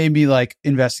made me like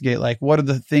investigate what are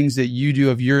the things that you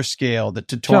do of your scale that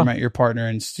to torment your partner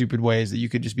in stupid ways that you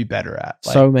could just be better at.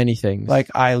 Like, so many things. Like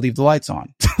I leave the lights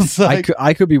on.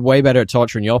 I could be way better at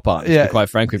torturing your partner. To be quite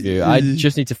frank with you, I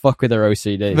just need to fuck with their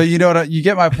OCD. But you know what? You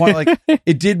get my point. Like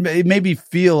it made me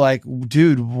feel like,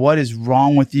 dude, what is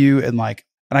wrong with you? And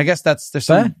I guess there's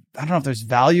some, I don't know if there's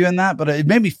value in that, but it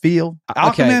made me feel.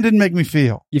 Aquaman didn't make me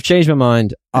feel. You've changed my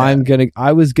mind. Yeah.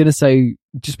 I was gonna say,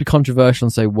 just be controversial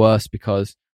and say worse,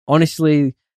 because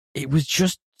honestly, it was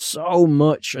just so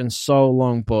much and so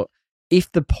long. But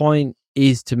if the point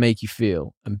is to make you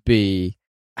feel and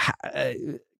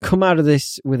come out of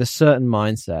this with a certain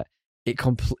mindset, it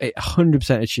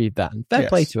 100% achieved that, and fair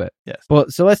play to it. Yes.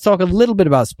 But so let's talk a little bit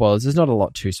about spoilers. There's not a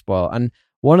lot to spoil, and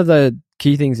one of the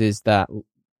key things is that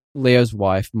Leo's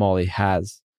wife, Molly,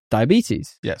 has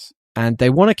diabetes. Yes. And they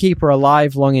want to keep her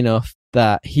alive long enough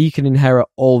that he can inherit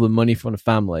all the money from the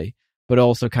family, but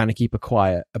also kind of keep her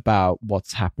quiet about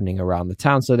what's happening around the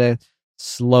town. So they're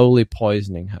slowly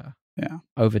poisoning her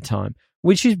over time,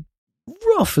 which is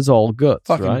rough as all guts,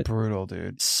 fucking right? Brutal,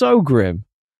 dude. So grim.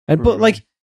 But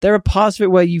there are parts of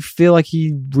it where you feel like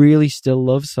he really still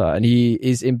loves her, and he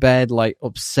is in bed,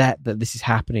 upset that this is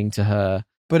happening to her.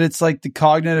 But it's the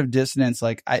cognitive dissonance.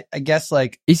 I guess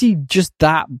is he just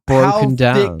that broken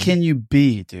down? How thick can you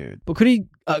be, dude? But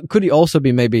could he also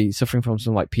be maybe suffering from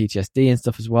some PTSD and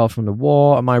stuff as well from the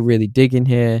war? Am I really digging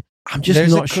here? I'm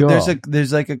just not sure.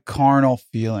 There's a carnal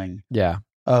feeling. Yeah.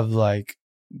 Of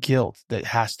guilt that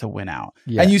has to win out.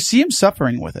 Yeah. And you see him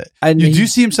suffering with it. And you do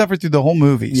see him suffer through the whole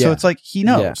movie. So it's like, he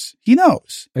knows. Yeah. He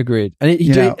knows. Agreed.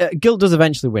 And guilt does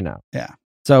eventually win out. Yeah.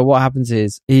 So what happens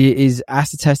is he is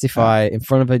asked to testify in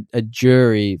front of a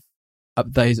jury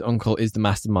that his uncle is the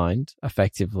mastermind,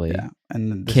 effectively. Yeah.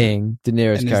 And King, De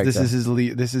Niro's character.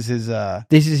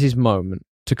 This is his moment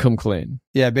to come clean.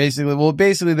 Yeah, basically. Well,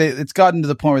 it's gotten to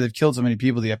the point where they've killed so many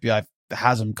people, the FBI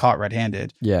has him caught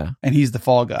red-handed. Yeah. And he's the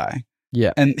fall guy.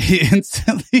 Yeah. And he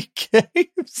instantly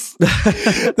caves.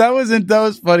 That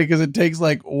was funny because it takes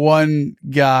like one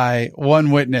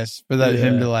witness for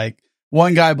him to like,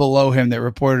 one guy below him that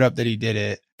reported up that he did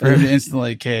it for him to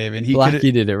instantly cave. And he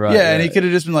did it, right? Yeah, and he could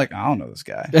have just been like, I don't know this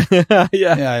guy.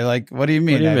 Yeah, like, what do you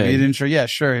mean? He didn't show. Yeah,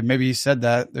 sure. Maybe he said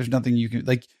that. There's nothing you can,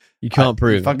 like. You can't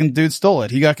prove it. Fucking dude stole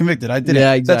it. He got convicted. I did it.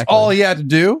 Yeah, exactly. That's all he had to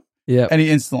do. Yeah. And he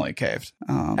instantly caved.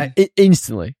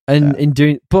 Instantly. And in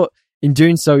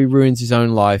doing so, he ruins his own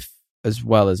life as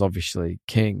well as obviously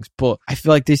King's. But I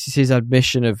feel like this is his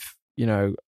admission of,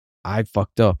 I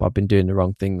fucked up. I've been doing the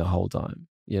wrong thing the whole time.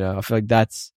 I feel like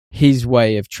that's his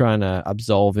way of trying to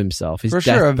absolve himself. His For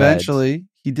sure. Eventually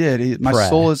he did. My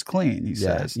soul is clean, he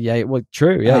says. Yeah. Well,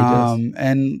 true. Yeah, he does.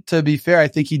 And to be fair, I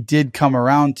think he did come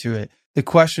around to it. The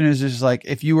question is just like,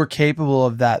 if you were capable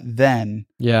of that then,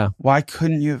 why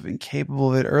couldn't you have been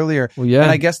capable of it earlier? Well, yeah.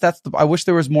 And I guess I wish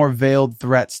there was more veiled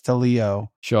threats to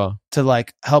Leo. Sure. To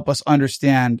like help us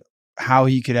understand how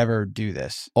he could ever do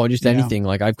this. Or just anything.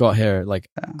 Like I've got here,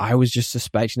 I was just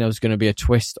suspecting there was going to be a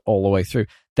twist all the way through.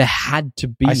 There had to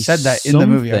be. I said that in the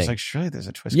movie. I was like, surely there's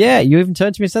a twist. Yeah, you even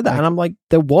turned to me and said that. And I'm like,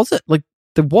 there wasn't.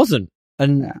 There wasn't.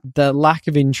 And the lack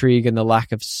of intrigue and the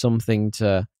lack of something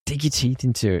to dig your teeth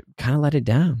into it kind of let it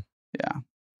down. Yeah.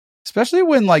 Especially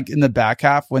when, in the back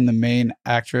half, when the main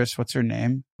actress, what's her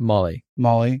name? Molly.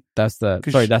 That's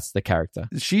the character.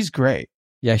 She's great.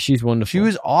 Yeah, she's wonderful. She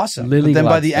was awesome. Lily but then by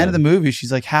Gladstone. the end of the movie,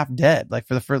 she's like half dead. Like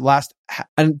for the last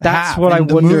and that's half. what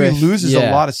and I wonder. The movie loses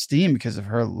a lot of steam because of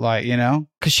her,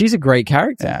 because she's a great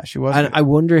character. Yeah, she was. And I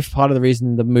wonder if part of the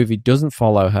reason the movie doesn't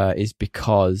follow her is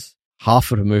because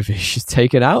half of the movie she's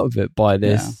taken out of it by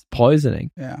this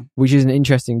poisoning. Yeah, which is an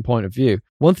interesting point of view.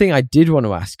 One thing I did want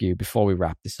to ask you before we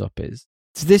wrap this up is,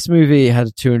 so this movie had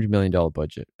a $200 million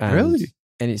budget. Really?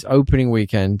 And its opening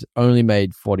weekend only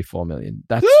made $44 million.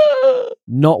 That's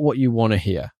not what you want to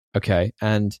hear, okay?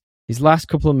 And his last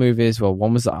couple of movies,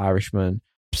 one was The Irishman,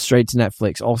 straight to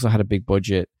Netflix, also had a big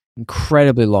budget,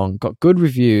 incredibly long, got good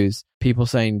reviews, people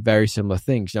saying very similar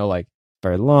things,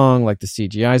 very long, the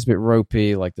CGI is a bit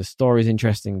ropey, the story's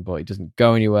interesting, but it doesn't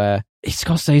go anywhere.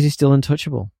 Scorsese's still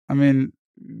untouchable. I mean,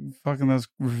 fucking those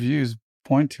reviews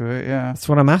point to it, yeah. That's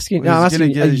what I'm asking. Well, I'm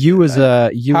asking you as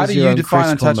a... How do you define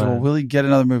untouchable? Will he get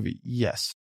another movie?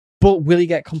 Yes. But will he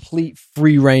get complete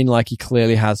free reign like he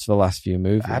clearly has for the last few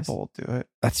movies? Apple will do it.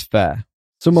 That's fair.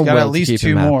 Someone got will at least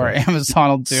two more. Amazon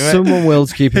will do it. Someone will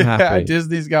to keep him happy.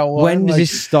 Disney's got one. When does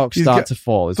his stock start to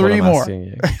fall? Is three what I'm more. Asking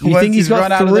you. You think he's got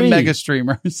run out of the mega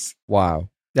streamers? Wow.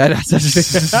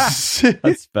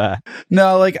 That's fair.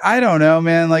 No, I don't know,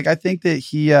 man. I think that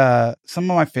he, some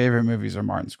of my favorite movies are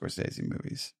Martin Scorsese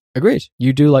movies. Agreed.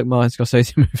 You do like Martin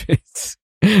Scorsese movies.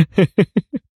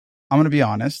 I'm going to be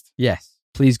honest. Yes.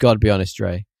 Please God be honest,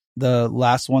 Dre. The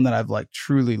last one that I've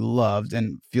truly loved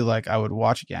and feel like I would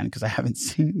watch again because I haven't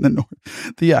seen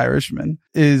The Irishman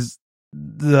is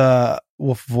The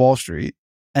Wolf of Wall Street.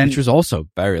 Which was also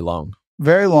very long.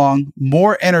 Very long.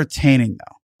 More entertaining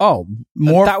though. Oh,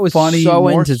 more that was funny, so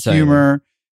more entertaining. Humor.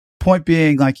 Point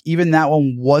being, even that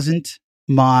one wasn't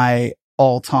my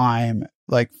all-time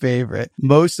favorite.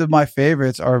 Most of my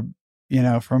favorites are,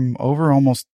 from over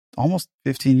almost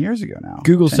 15 years ago now.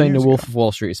 Google saying The Wolf of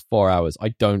Wall Street is 4 hours. I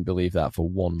don't believe that for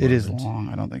one moment. It is long.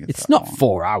 I don't think it's not long.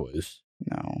 4 hours.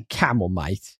 No. Camel,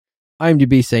 mate.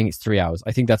 IMDb saying it's 3 hours.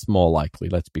 I think that's more likely,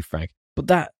 let's be frank. But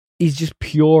that is just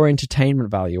pure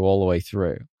entertainment value all the way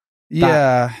through.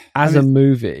 Yeah. As a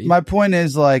movie. My point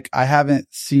is, I haven't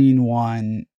seen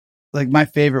one. My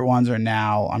favorite ones are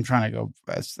now, I'm trying to go,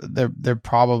 they're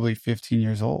probably 15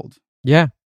 years old. Yeah.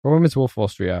 When was Wolf of Wall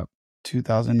Street out?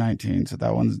 2019, so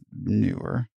that one's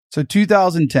newer. So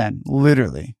 2010,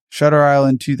 literally. Shutter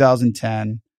Island,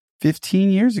 2010. 15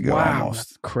 years ago almost.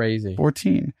 That's crazy.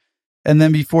 14. And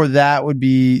then before that would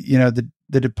be,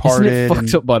 The Departed. Isn't it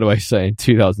fucked up, by the way, saying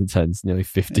 2010 is nearly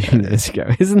 15 years ago?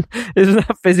 Isn't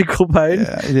that physical pain?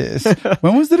 Yeah, it is.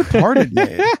 When was The Departed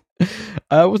made?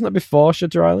 Wasn't that before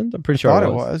Shutter Island? I'm pretty sure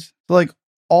it was. So,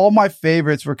 all my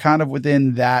favorites were kind of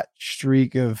within that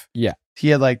streak of... Yeah. He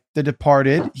had, The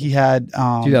Departed. He had...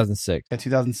 2006. Yeah,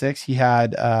 2006. He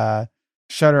had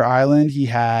Shutter Island. He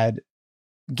had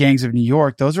Gangs of New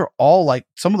York, those are all like,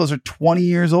 some of those are 20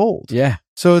 years old. Yeah.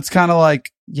 So it's kind of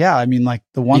like, yeah, I mean, like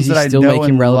the ones Is he that I still know making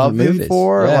and love relevant him movies?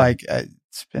 for, Yeah. like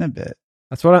it's been a bit.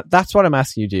 That's what I'm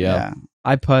asking you, DL. Yeah.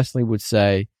 I personally would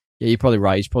say, yeah, you're probably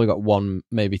right. He's probably got one,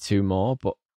 maybe two more,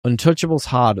 but Untouchable's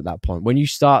hard at that point. When you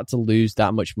start to lose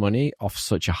that much money off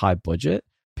such a high budget,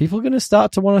 people are going to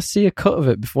start to want to see a cut of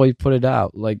it before you put it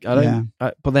out. Like, I don't,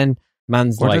 but then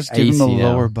man's Or like, just give him a 80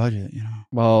 now. lower budget, you know.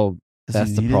 Well, Does he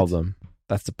that's the need it? problem.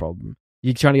 That's the problem.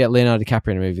 You're trying to get Leonardo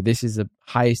DiCaprio in a movie. This is the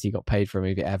highest he got paid for a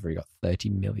movie ever. He got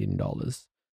 $30 million.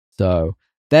 So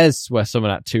there's where some of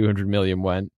that $200 million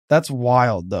went. That's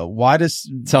wild though.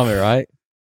 Tell me, right?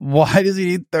 Why does he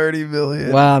need 30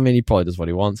 million? Well, I mean, he probably does what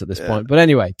he wants at this Yeah. point. But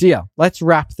anyway, DL, let's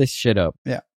wrap this shit up.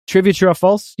 Yeah. Trivia, true or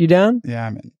false? You down? Yeah,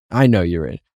 I'm in. I know you're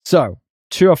in. So,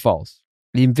 true or false?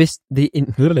 The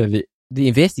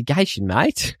investigation,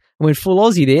 mate. I went full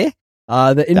Aussie there.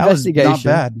 The investigation That was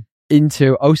not bad.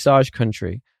 into Osage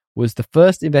Country was the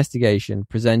first investigation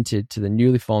presented to the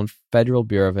newly formed Federal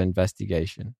Bureau of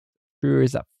Investigation. True or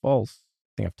is that false?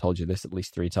 I think I've told you this at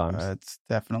least 3 times. It's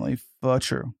definitely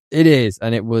true. It is,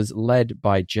 and it was led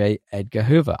by J. Edgar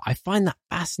Hoover. I find that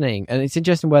fascinating, and it's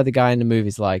interesting where the guy in the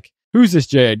movie's like, who's this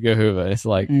J. Edgar Hoover? And it's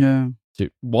like, Yeah.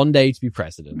 one day to be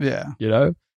president. Yeah. You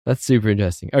know? That's super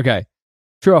interesting. Okay.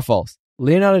 True or false?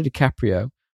 Leonardo DiCaprio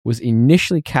was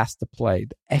initially cast to play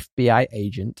the FBI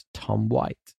agent Tom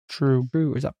White. True.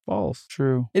 True or is that false?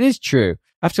 True. It is true.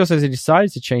 After Scorsese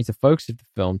decided to change the focus of the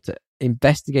film to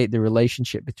investigate the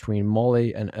relationship between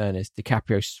Molly and Ernest,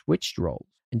 DiCaprio switched roles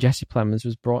and Jesse Plemons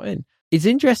was brought in. It's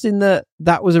interesting that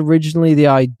that was originally the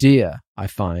idea, I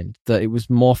find, that it was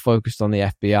more focused on the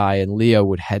FBI and Leo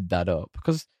would head that up.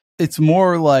 Because It's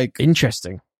more like,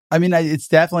 interesting. I mean, it's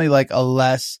definitely like a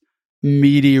less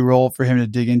meaty role for him to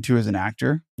dig into as an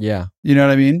actor. Yeah. You know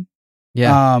what I mean?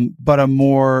 Yeah. But a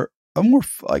more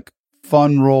like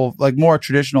fun role, like more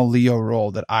traditional Leo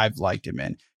role that I've liked him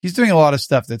in. He's doing a lot of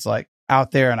stuff that's like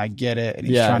out there and I get it and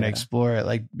he's trying to explore it,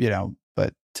 like, you know,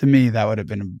 but to me that would have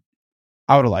been,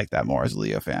 I would have liked that more as a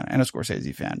Leo fan and a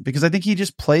Scorsese fan because I think he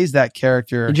just plays that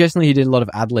character. Interestingly, he did a lot of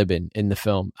ad-libbing in the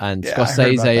film and Yeah, I heard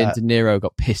Scorsese about and that. De Niro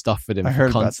got pissed off at him I for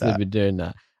heard about constantly that. been doing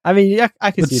that. I mean, yeah,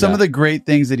 I can But see some that. of the great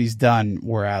things that he's done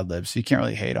were ad-libs, so you can't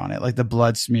really hate on it. Like the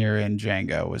blood smear in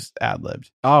Django was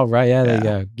ad-libbed. Oh, right. Yeah, there you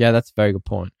go. Yeah, that's a very good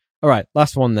point. All right,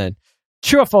 last one then.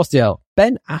 True or false, DL?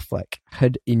 Ben Affleck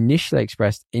had initially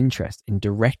expressed interest in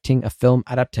directing a film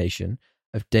adaptation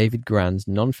of David Grann's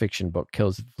non-fiction book,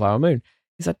 Killers of the Flower Moon.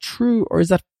 Is that true or is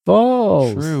that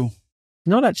false? True.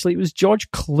 Not actually. It was George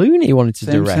Clooney who wanted to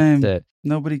direct it.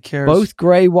 Nobody cares. Both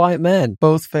grey white men.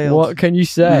 Both failed. What can you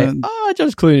say? Yeah.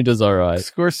 George Clooney does all right.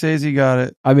 Scorsese got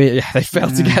it. I mean, yeah, they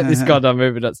failed to get this goddamn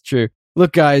movie. That's true.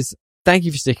 Look, guys, thank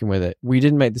you for sticking with it. We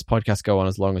didn't make this podcast go on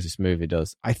as long as this movie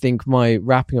does. I think my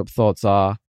wrapping up thoughts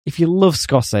are, if you love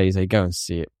Scorsese, go and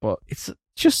see it. But it's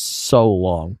just so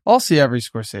long. I'll see every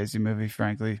Scorsese movie,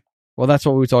 frankly. Well, that's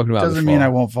what we were talking about Doesn't before. mean I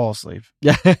won't fall asleep.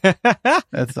 Yeah.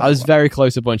 That's I was very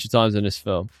close a bunch of times in this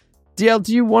film. DL,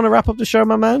 do you want to wrap up the show,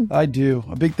 my man? I do.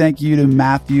 A big thank you to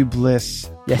Matthew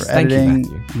Bliss Yes, for thank you, editing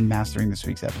Matthew. and mastering this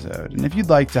week's episode. And if you'd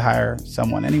like to hire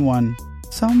anyone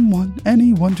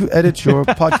to edit your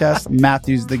podcast,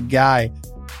 Matthew's the guy.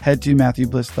 Head to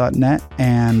MatthewBliss.net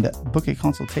and book a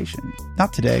consultation.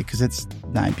 Not today, because it's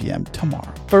 9 p.m.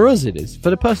 tomorrow. For us, it is.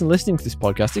 For the person listening to this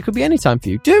podcast, it could be any time for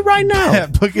you. Do it right now. Yeah,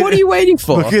 book it What are you waiting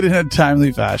for? Book it in a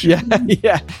timely fashion.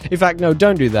 Yeah. In fact, no,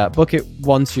 don't do that. Book it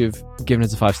once you've given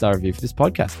us a 5-star review for this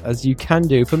podcast, as you can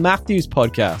do for Matthew's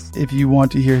podcast. If you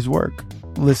want to hear his work,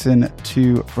 listen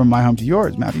to From My Home to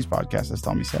Yours, Matthew's podcast, as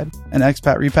Tommy said, an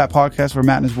expat repat podcast where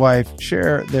Matt and his wife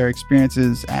share their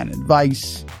experiences and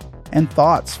advice and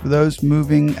thoughts for those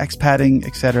moving, expatting,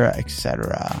 etc.,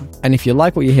 etc. And if you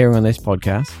like what you're hearing on this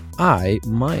podcast, I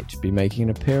might be making an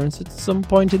appearance at some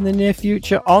point in the near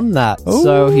future on that. Ooh.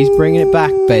 So he's bringing it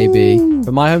back, baby.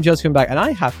 But My Home Joe's coming back. And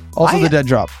I have... Also, The Dead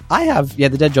Drop. I have, the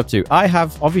Dead Job too. I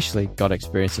have obviously got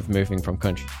experience of moving from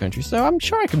country to country, so I'm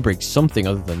sure I can bring something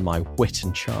other than my wit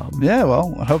and charm. Yeah,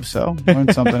 well, I hope so. Learn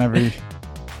something every...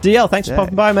 DL, thanks for Yeah.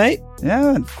 popping by, mate.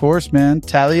 Yeah, of course, man.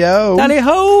 Tally-o. Tally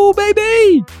ho,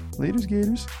 baby! Laters,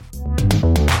 Gators.